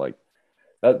 like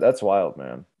that's wild,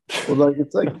 man. Well, like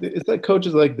it's like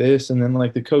coaches like this, and then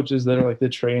like the coaches that are like the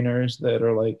trainers that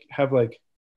are like have like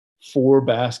 4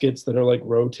 baskets that are like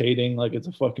rotating like it's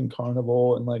a fucking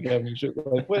carnival, and like having shit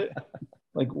like what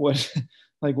like what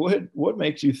like what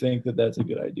makes you think that that's a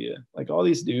good idea? Like all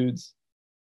these dudes,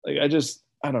 like I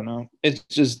don't know.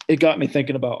 It got me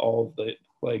thinking about all of the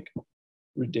like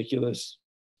ridiculous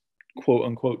quote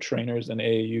unquote trainers and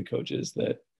AAU coaches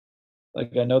that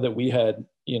like I know that we had,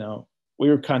 we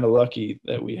were kind of lucky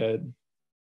that we had,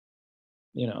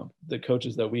 the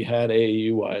coaches that we had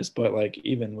AAU wise, but like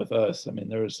even with us, I mean,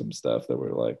 there was some stuff that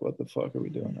we're like, what the fuck are we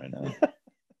doing right now?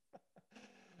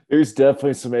 There's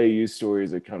definitely some AAU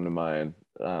stories that come to mind.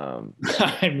 I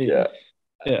mean,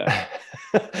 yeah.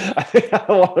 I think I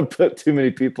don't want to put too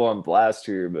many people on blast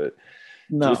here, but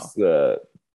just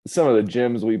some of the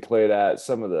gyms we played at,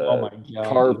 some of the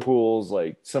carpools,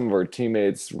 like some of our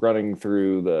teammates running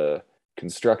through the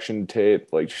construction tape,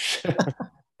 like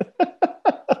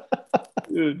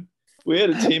dude, we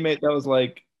had a teammate that was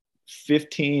like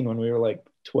 15 when we were like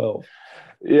 12.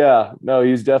 Yeah, no,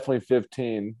 he's definitely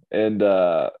 15,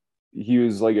 and he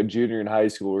was like a junior in high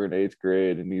school. We're in 8th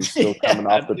grade, and he's still coming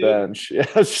off the bench. Yeah,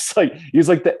 it's just like he's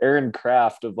like the Aaron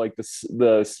Kraft of like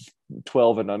the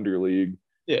 12 and under league.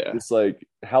 Yeah, it's like,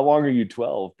 how long are you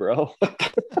 12, bro?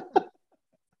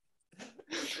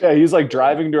 Yeah, he's like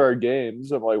driving to our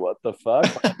games. I'm like, what the fuck?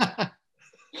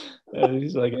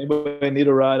 He's like, anybody need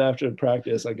a ride after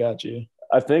practice? I got you.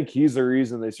 I think he's the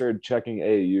reason they started checking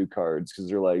AAU cards, because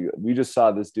they're like, we just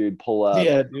saw this dude pull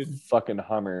up fucking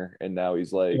Hummer, and now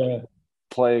he's like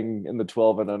playing in the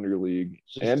 12 and under league.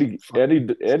 And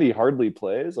he hardly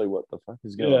plays. Like, what the fuck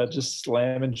is going on? Yeah, just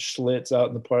slamming Schlitz out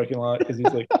in the parking lot because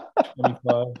he's like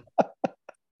 25.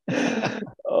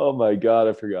 Oh my god,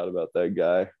 I forgot about that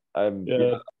guy. I'm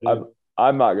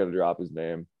not gonna drop his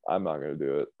name. I'm not gonna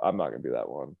do it. I'm not gonna be that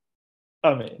one.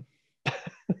 I mean,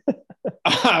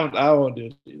 I won't do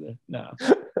it either. No.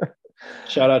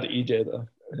 Shout out to EJ though.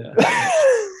 Yeah.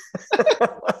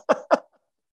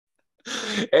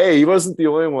 Hey, he wasn't the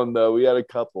only one though. We had a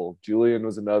couple. Julian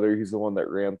was another. He's the one that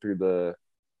ran through the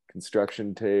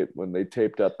construction tape when they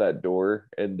taped up that door,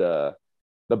 and the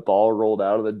ball rolled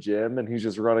out of the gym, and he's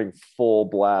just running full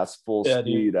blast, full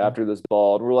speed after this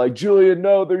ball. And we're like, Julian,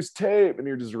 no, there's tape. And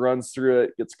he just runs through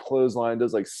it, gets clothesline,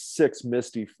 does like 6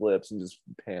 misty flips and just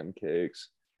pancakes.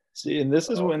 See, and this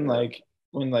is when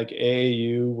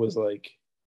AAU was like,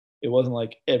 it wasn't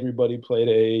like everybody played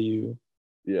AAU.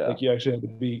 Yeah. Like you actually had to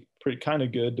be pretty kind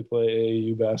of good to play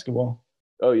AAU basketball.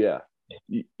 Oh yeah.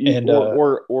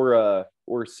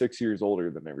 Or 6 years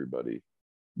older than everybody.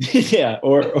 Yeah,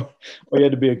 or you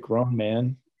had to be a grown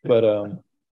man. But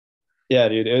yeah,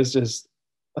 dude, it was just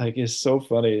like, it's so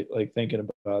funny like thinking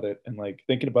about it, and like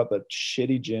thinking about the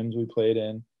shitty gyms we played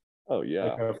in. Oh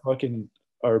yeah. Like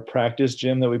our practice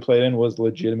gym that we played in was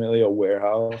legitimately a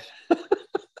warehouse.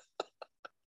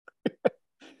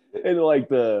 And like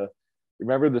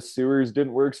remember the sewers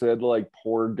didn't work, so they had to like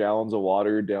pour gallons of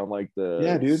water down like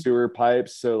the sewer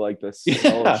pipes, so like the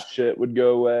smell of shit would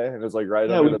go away. And it was like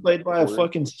under we played by a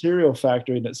fucking cereal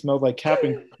factory, and it smelled like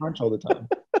Captain Crunch all the time.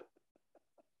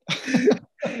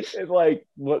 And like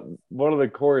one of the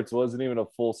courts wasn't even a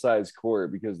full-size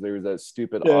court, because there was that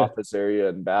stupid office area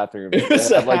and bathroom. It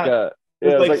was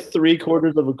like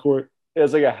 3/4 of a court. It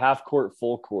was like a half court,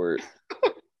 full court.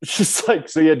 It's just like,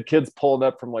 so you had kids pulling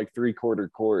up from like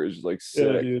 3/4 court. It's just like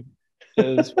sick. Yeah, dude.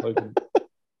 It was fucking.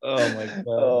 Oh my god.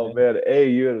 Oh man,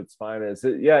 AAU at its finest.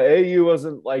 AAU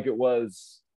wasn't like it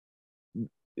was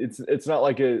it's not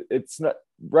like it's not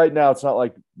right now. It's not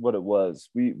like what it was.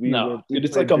 No, we dude,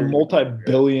 it's played like a during the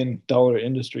multi-billion-dollar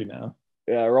industry now.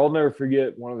 Yeah, or I'll never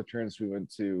forget one of the tournaments we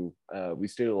went to. We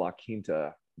stayed at La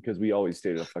Quinta because we always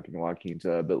stayed at fucking La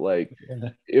Quinta, but like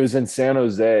it was in San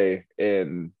Jose,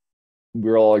 and we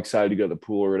were all excited to go to the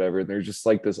pool or whatever. And there's just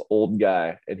like this old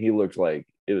guy, and he looked like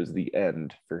it was the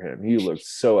end for him. He looked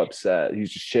so upset.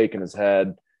 He's just shaking his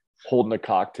head, holding a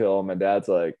cocktail. And my dad's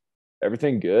like,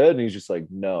 "Everything good?" And he's just like,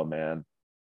 "No, man."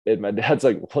 And my dad's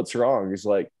like, "What's wrong?" He's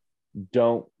like,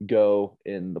 "Don't go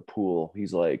in the pool."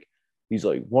 He's like,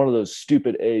 one of those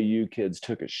stupid AU kids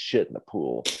took a shit in the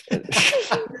pool.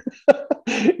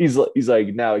 he's like,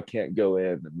 now I can't go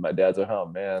in. And my dad's like, oh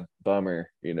man,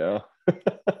 bummer, you know?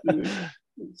 Dude,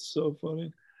 it's so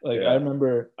funny. Like, yeah.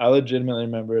 I legitimately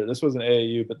remember, this wasn't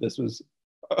AAU, but this was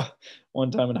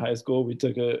one time in high school. We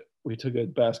took a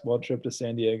basketball trip to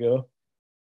San Diego,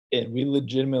 and we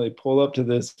legitimately pull up to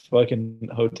this fucking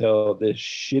hotel, this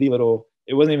shitty little,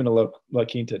 it wasn't even a La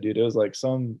Quinta, dude. It was like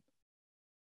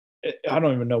I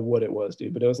don't even know what it was,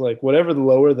 dude, but it was like whatever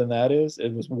lower than that is,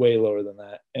 it was way lower than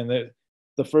that. And the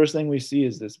first thing we see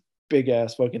is this big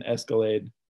ass fucking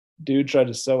Escalade. Dude tried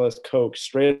to sell us Coke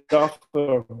straight off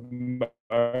out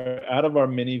of our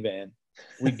minivan.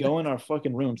 We go in our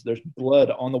fucking rooms. There's blood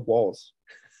on the walls.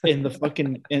 And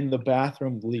the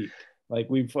bathroom leaked. Like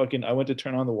I went to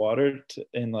turn on the water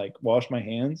and like wash my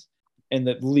hands, and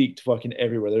that leaked fucking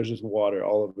everywhere. There's just water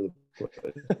all over the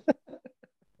place.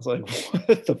 It's like,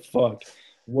 what the fuck?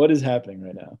 What is happening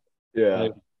right now? Yeah.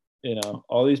 Like, you know,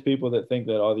 all these people that think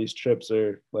that all these trips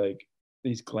are like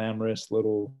these glamorous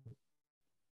little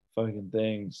fucking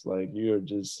things. Like, you're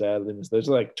just sadly missed. There's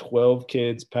like 12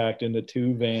 kids packed into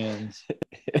 2 vans.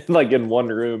 Like in one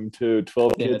room, too.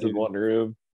 12 kids in one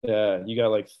room. Yeah. You got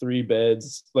like 3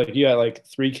 beds. Like, you got like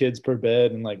 3 kids per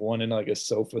bed and like one in like a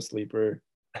sofa sleeper.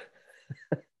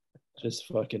 Just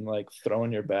fucking like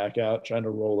throwing your back out, trying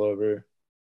to roll over.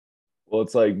 Well,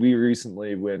 it's like we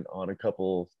recently went on a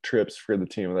couple trips for the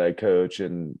team with that coach,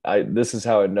 and this is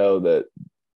how I know that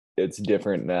it's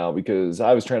different now, because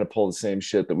I was trying to pull the same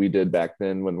shit that we did back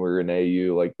then when we were in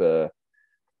AU, like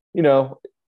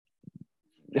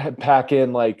pack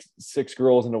in like 6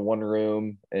 girls into one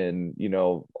room, and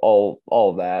all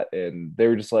of that, and they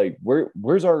were just like,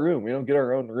 where's our room? We don't get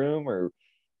our own room, or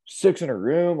 6 in a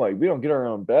room, like we don't get our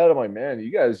own bed. I'm like, man, you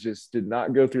guys just did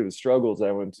not go through the struggles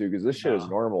I went to, because this shit is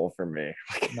normal for me.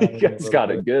 You guys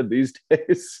got it good these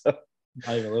days. So.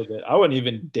 Not even a little bit. I wouldn't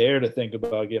even dare to think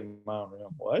about getting my own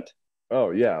room. What?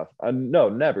 Oh yeah, no,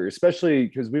 never. Especially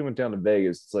because we went down to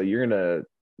Vegas. It's like you're not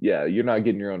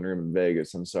getting your own room in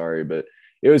Vegas. I'm sorry, but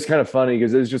it was kind of funny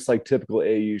because it was just like typical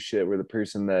AU shit, where the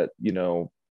person that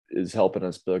is helping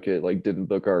us book it like didn't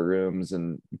book our rooms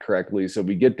and correctly. So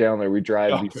we get down there, we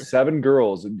drive these 7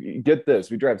 girls, and get this,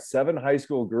 we drive 7 high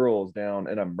school girls down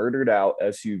in a murdered out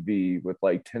SUV with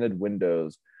like tinted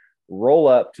windows, roll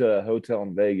up to a hotel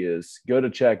in Vegas, go to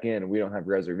check in, and we don't have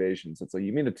reservations. It's like,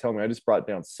 you mean to tell me I just brought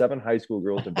down 7 high school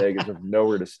girls to Vegas with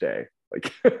nowhere to stay?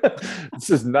 Like, this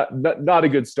is not a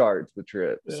good start to the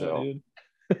trip. Yeah, so dude.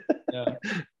 Yeah.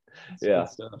 Yeah,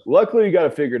 luckily you got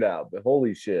it figured out, but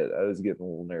holy shit, I was getting a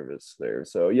little nervous there.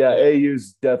 So yeah,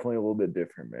 AU's definitely a little bit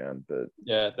different, man. But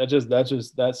yeah,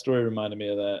 that story reminded me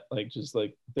of that, like just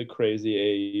like the crazy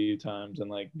AU times, and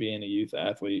like being a youth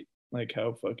athlete, like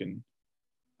how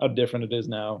different it is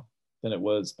now than it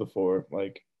was before.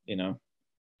 Like,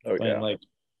 playing like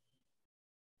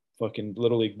fucking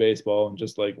little league baseball and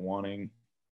just like wanting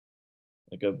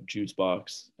like a juice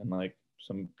box and like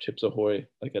some Chips Ahoy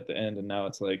like at the end, and now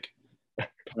it's like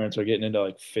parents are getting into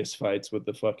like fist fights with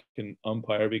the fucking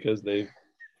umpire because they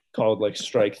called like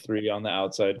strike 3 on the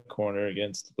outside corner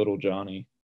against little Johnny.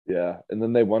 Yeah, and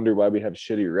then they wonder why we have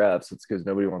shitty refs. It's because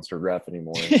nobody wants to ref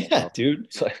anymore. Yeah, dude.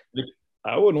 Like,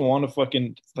 I wouldn't want to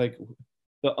fucking like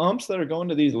the umps that are going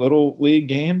to these little league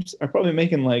games are probably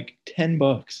making like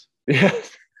 $10. Yeah.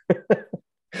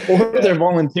 Or they're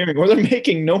volunteering, or they're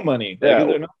making no money.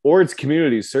 Like, or it's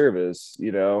community service.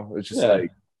 It's just like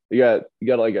you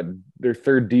got like their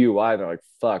 3rd DUI, and they're like,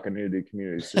 fuck, I need to do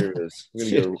community service. I'm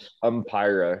gonna go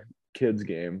umpire a kids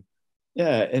game.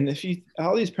 Yeah, and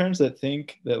all these parents that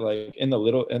think that like in the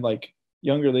little and like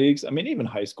younger leagues, I mean even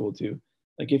high school too.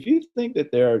 Like if you think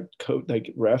that there are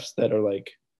like refs that are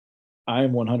like,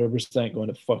 I'm 100%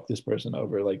 going to fuck this person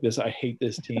over. Like this, I hate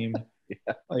this team.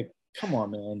 Yeah. Like, come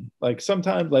on, man. Like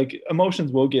sometimes like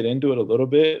emotions will get into it a little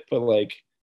bit, but like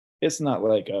it's not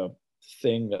like a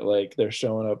thing that like they're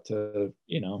showing up to,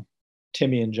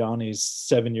 Timmy and Johnny's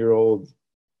 7-year-old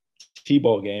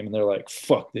T-ball game and they're like,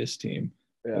 fuck this team.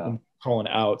 Yeah. I'm calling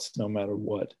outs no matter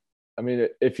what. I mean,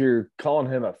 if you're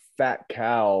calling him a fat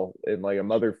cow and like a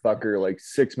motherfucker like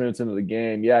 6 minutes into the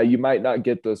game, yeah, you might not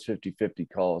get those 50-50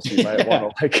 calls. You might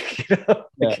want to like,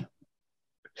 yeah.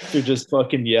 If you're just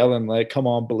fucking yelling like, come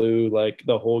on, Blue, like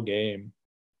the whole game.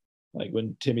 Like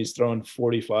when Timmy's throwing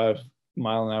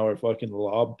 45-mile-an-hour fucking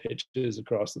lob pitches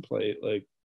across the plate, like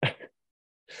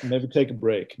maybe take a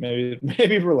break,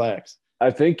 maybe relax.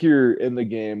 I think you're in the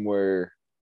game where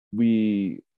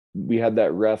we had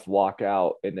that ref walk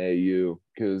out in AU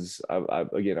because I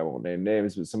again, I won't name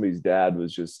names, but somebody's dad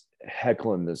was just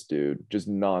heckling this dude just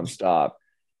nonstop.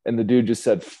 And the dude just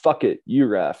said, fuck it, you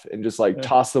ref, and just like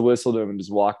tossed the whistle to him and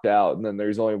just walked out. And then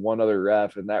there's only one other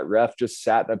ref, and that ref just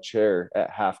sat in a chair at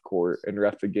half court and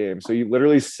ref the game. So he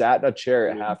literally sat in a chair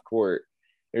at half court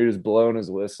and he just blowing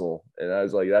his whistle. And I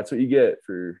was like, that's what you get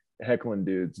for heckling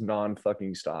dudes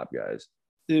non-fucking stop, guys.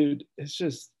 Dude, it's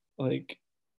just like,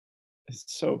 it's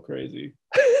so crazy.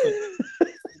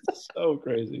 It's so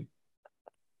crazy.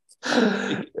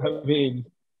 I mean,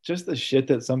 just the shit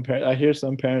that I hear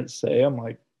some parents say, I'm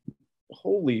like,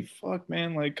 holy fuck,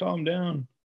 man, like calm down.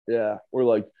 Yeah. We're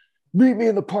like, meet me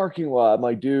in the parking lot. I'm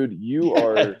like, dude, you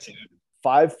are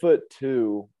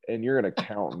 5'2" and you're an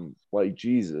accountant. Like,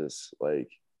 Jesus. Like,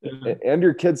 and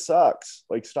your kid sucks.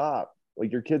 Like, stop.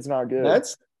 Like, your kid's not good.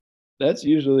 That's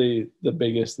usually the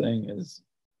biggest thing is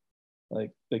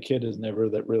like the kid is never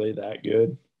really that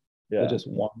good. Yeah. They just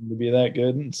want them to be that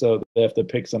good. And so they have to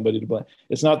pick somebody to blame.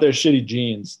 It's not their shitty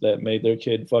genes that made their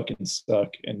kid fucking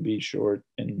suck and be short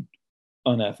and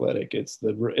unathletic. It's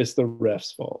the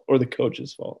ref's fault or the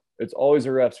coach's fault. It's always the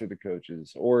refs or the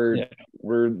coaches or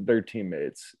we're their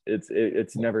teammates.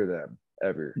 It's never them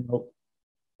ever. Nope.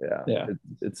 Yeah.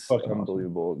 It's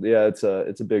unbelievable. Awesome. Yeah,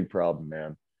 it's a big problem,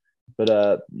 man.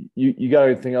 But you got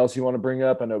anything else you want to bring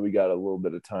up? I know we got a little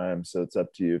bit of time, so it's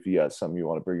up to you if you got something you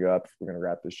want to bring up. We're gonna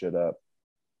wrap this shit up.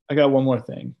 I got one more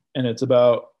thing, and it's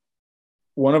about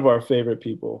one of our favorite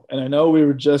people. And I know we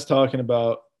were just talking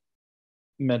about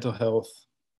mental health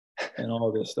and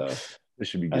all this stuff. This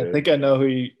should be good. I think I know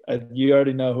who you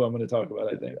already know who I'm going to talk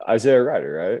about. I think Isaiah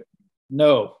Ryder, right?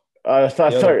 No. I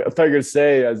thought you were going to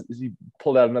say as he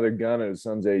pulled out another gun at his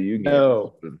son's AU game.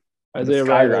 No, Isaiah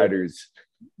Ryder.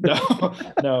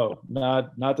 No,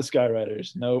 not the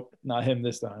Skyriders. Nope, not him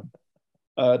this time.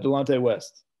 Delonte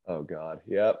West. Oh God,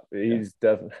 yep, he's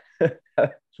definitely.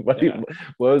 What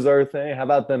was our thing? How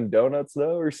about them donuts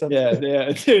though, or something?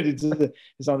 Yeah, dude,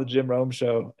 it's on the Jim Rome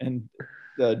show, and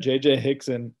JJ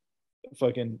Hickson,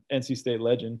 fucking NC State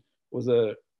legend, was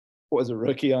a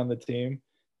rookie on the team,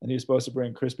 and he was supposed to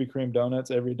bring Krispy Kreme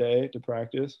donuts every day to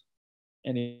practice.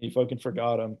 And he fucking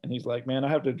forgot him. And he's like, man, I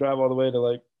have to drive all the way to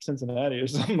like Cincinnati or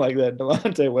something like that.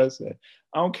 Delonte West said,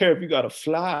 I don't care if you got to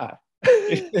fly.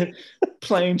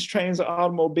 Planes, trains, or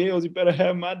automobiles, you better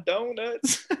have my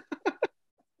donuts.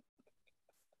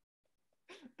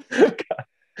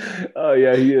 Oh,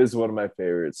 yeah, he is one of my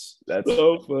favorites. That's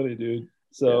so funny, dude.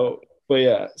 So, But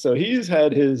yeah, so he's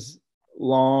had his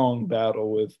long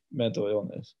battle with mental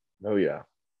illness. Oh, yeah.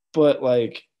 But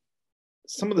like,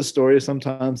 some of the stories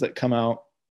sometimes that come out,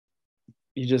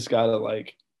 you just gotta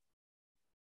like,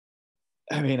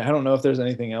 I mean, I don't know if there's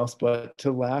anything else but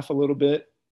to laugh a little bit,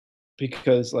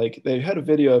 because like they had a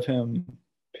video of him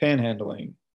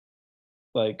panhandling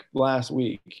like last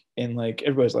week, and like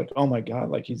everybody's like, oh my God,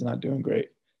 like he's not doing great.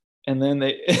 And then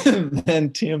then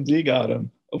TMZ got him,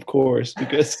 of course,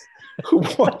 because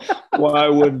why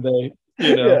wouldn't they?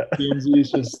 You know, TMZ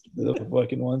is just the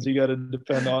fucking ones you got to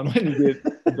depend on when you get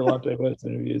Delonte West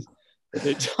interviews. But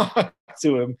they talk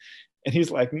to him, and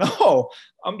he's like, no,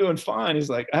 I'm doing fine. He's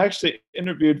like, I actually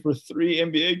interviewed for 3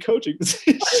 NBA coaching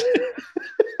positions.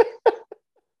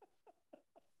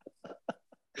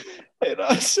 And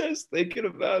I was just thinking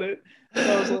about it. And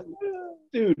I was like,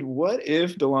 dude, what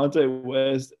if Delonte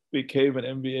West became an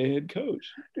NBA head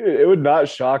coach? Dude, it would not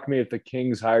shock me if the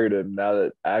Kings hired him now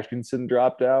that Atkinson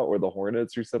dropped out, or the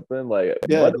Hornets or something. Like,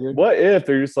 what if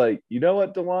they're just like, you know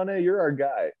what, Delonte, you're our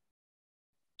guy.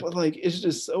 But like, it's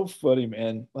just so funny,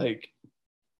 man. Like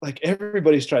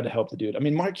everybody's tried to help the dude. I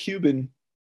mean, Mark Cuban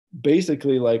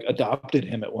basically like adopted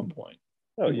him at one point.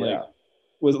 Oh, yeah. Like,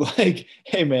 was like,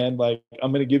 hey man, like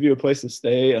I'm gonna give you a place to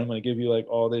stay, and I'm gonna give you like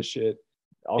all this shit.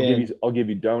 I'll give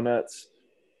you donuts.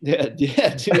 Yeah,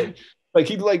 dude. Like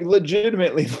he like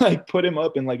legitimately like put him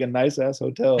up in like a nice ass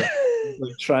hotel,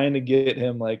 like trying to get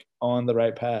him like on the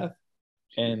right path,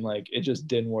 and like it just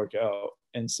didn't work out.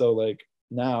 And so like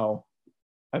now,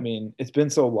 I mean, it's been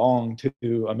so long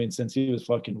too. I mean, since he was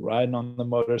fucking riding on the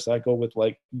motorcycle with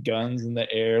like guns in the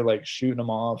air, like shooting them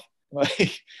off.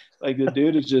 Like the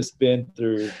dude has just been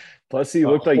through. Plus, he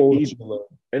looked like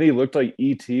And he looked like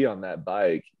ET on that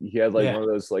bike. He had like Yeah. one of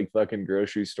those like fucking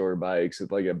grocery store bikes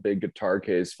with like a big guitar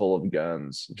case full of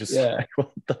guns. Just like,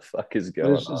 what the fuck is going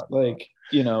on? It's just like,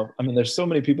 you know, I mean, there's so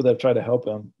many people that have tried to help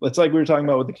him. It's like we were talking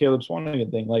about with the Caleb Swanigan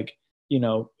thing. Like, you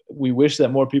know, we wish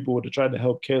that more people would have tried to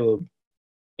help Caleb.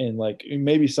 And like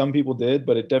maybe some people did,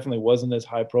 but it definitely wasn't as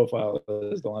high profile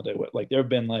as Delonte. Like there have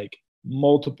been like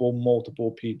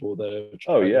multiple people that have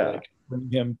tried to like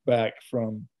bring him back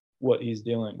from what he's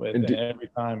dealing with, and every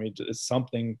time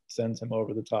something sends him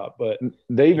over the top. But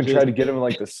they even tried to get him in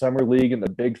like the summer league and the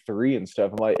big three and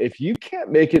stuff. I'm like, if you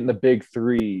can't make it in the big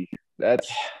three,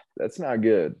 that's not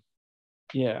good.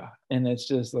 Yeah, and it's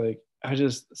just like I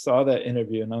just saw that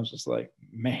interview and I was just like,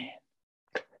 man,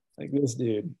 like this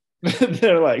dude.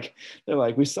 they're like,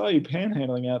 we saw you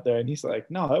panhandling out there, and he's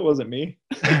like, no, that wasn't me.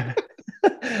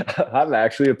 I've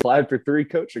actually applied for 3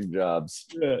 coaching jobs.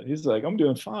 Yeah, he's like, I'm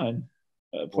doing fine.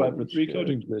 I applied for 3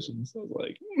 coaching positions. I was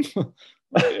like,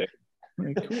 okay,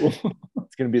 cool.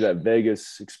 It's gonna be that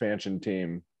Vegas expansion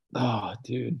team. Oh,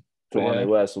 dude. Delonte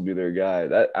West will be their guy.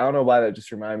 I don't know why that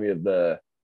just reminded me of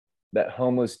that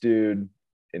homeless dude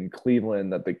in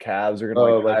Cleveland that the Cavs are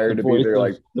gonna hire to be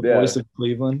their voice of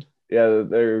Cleveland. Yeah,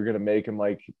 they're gonna make him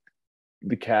like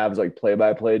the Cavs like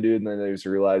play-by-play dude, and then they just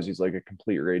realize he's like a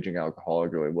complete raging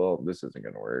alcoholic. They're like, well, this isn't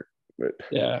gonna work. But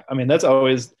yeah, I mean that's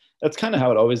kind of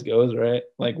how it always goes, right?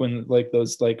 Like when like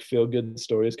those like feel good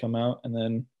stories come out, and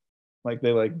then like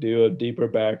they like do a deeper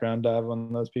background dive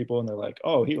on those people, and they're like,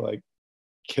 oh, he like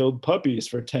killed puppies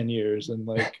for 10 years and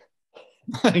like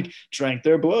like drank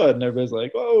their blood, and everybody's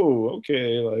like, oh,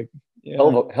 okay, like yeah.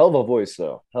 Hell of a voice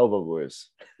though. Hell of a voice.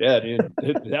 Yeah, dude.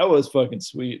 That was fucking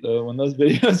sweet though. When those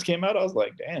videos came out, I was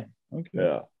like, damn. Okay.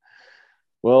 Yeah.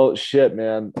 Well, shit,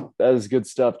 man. That is good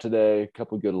stuff today. A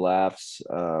couple of good laughs.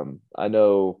 I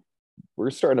know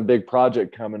we're starting a big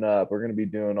project coming up. We're going to be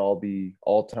doing all the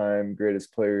all-time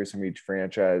greatest players from each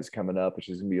franchise coming up, which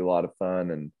is going to be a lot of fun.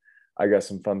 And I got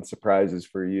some fun surprises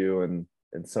for you and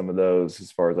some of those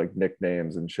as far as like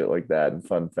nicknames and shit like that and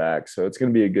fun facts. So it's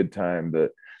going to be a good time.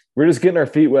 But we're just getting our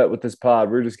feet wet with this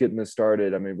pod. We're just getting this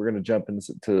started. I mean, we're going to jump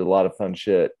into a lot of fun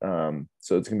shit.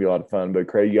 So it's going to be a lot of fun. But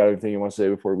Craig, you got anything you want to say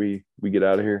before we get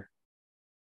out of here?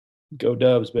 Go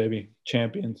Dubs, baby.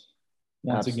 Champions.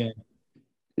 Once again.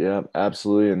 Yeah,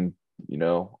 absolutely. And, you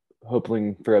know,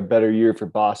 hoping for a better year for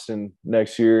Boston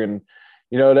next year. And,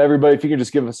 you know, to everybody, if you can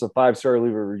just give us a 5-star,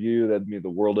 leave a review, that'd mean the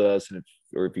world to us. And if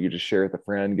you could just share with a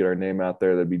friend, get our name out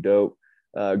there, that'd be dope.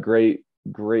 Great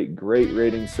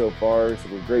ratings so far. So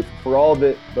we're grateful for all of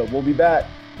it, but we'll be back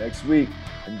next week.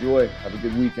 Enjoy. Have a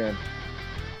good weekend.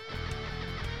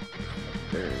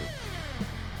 There.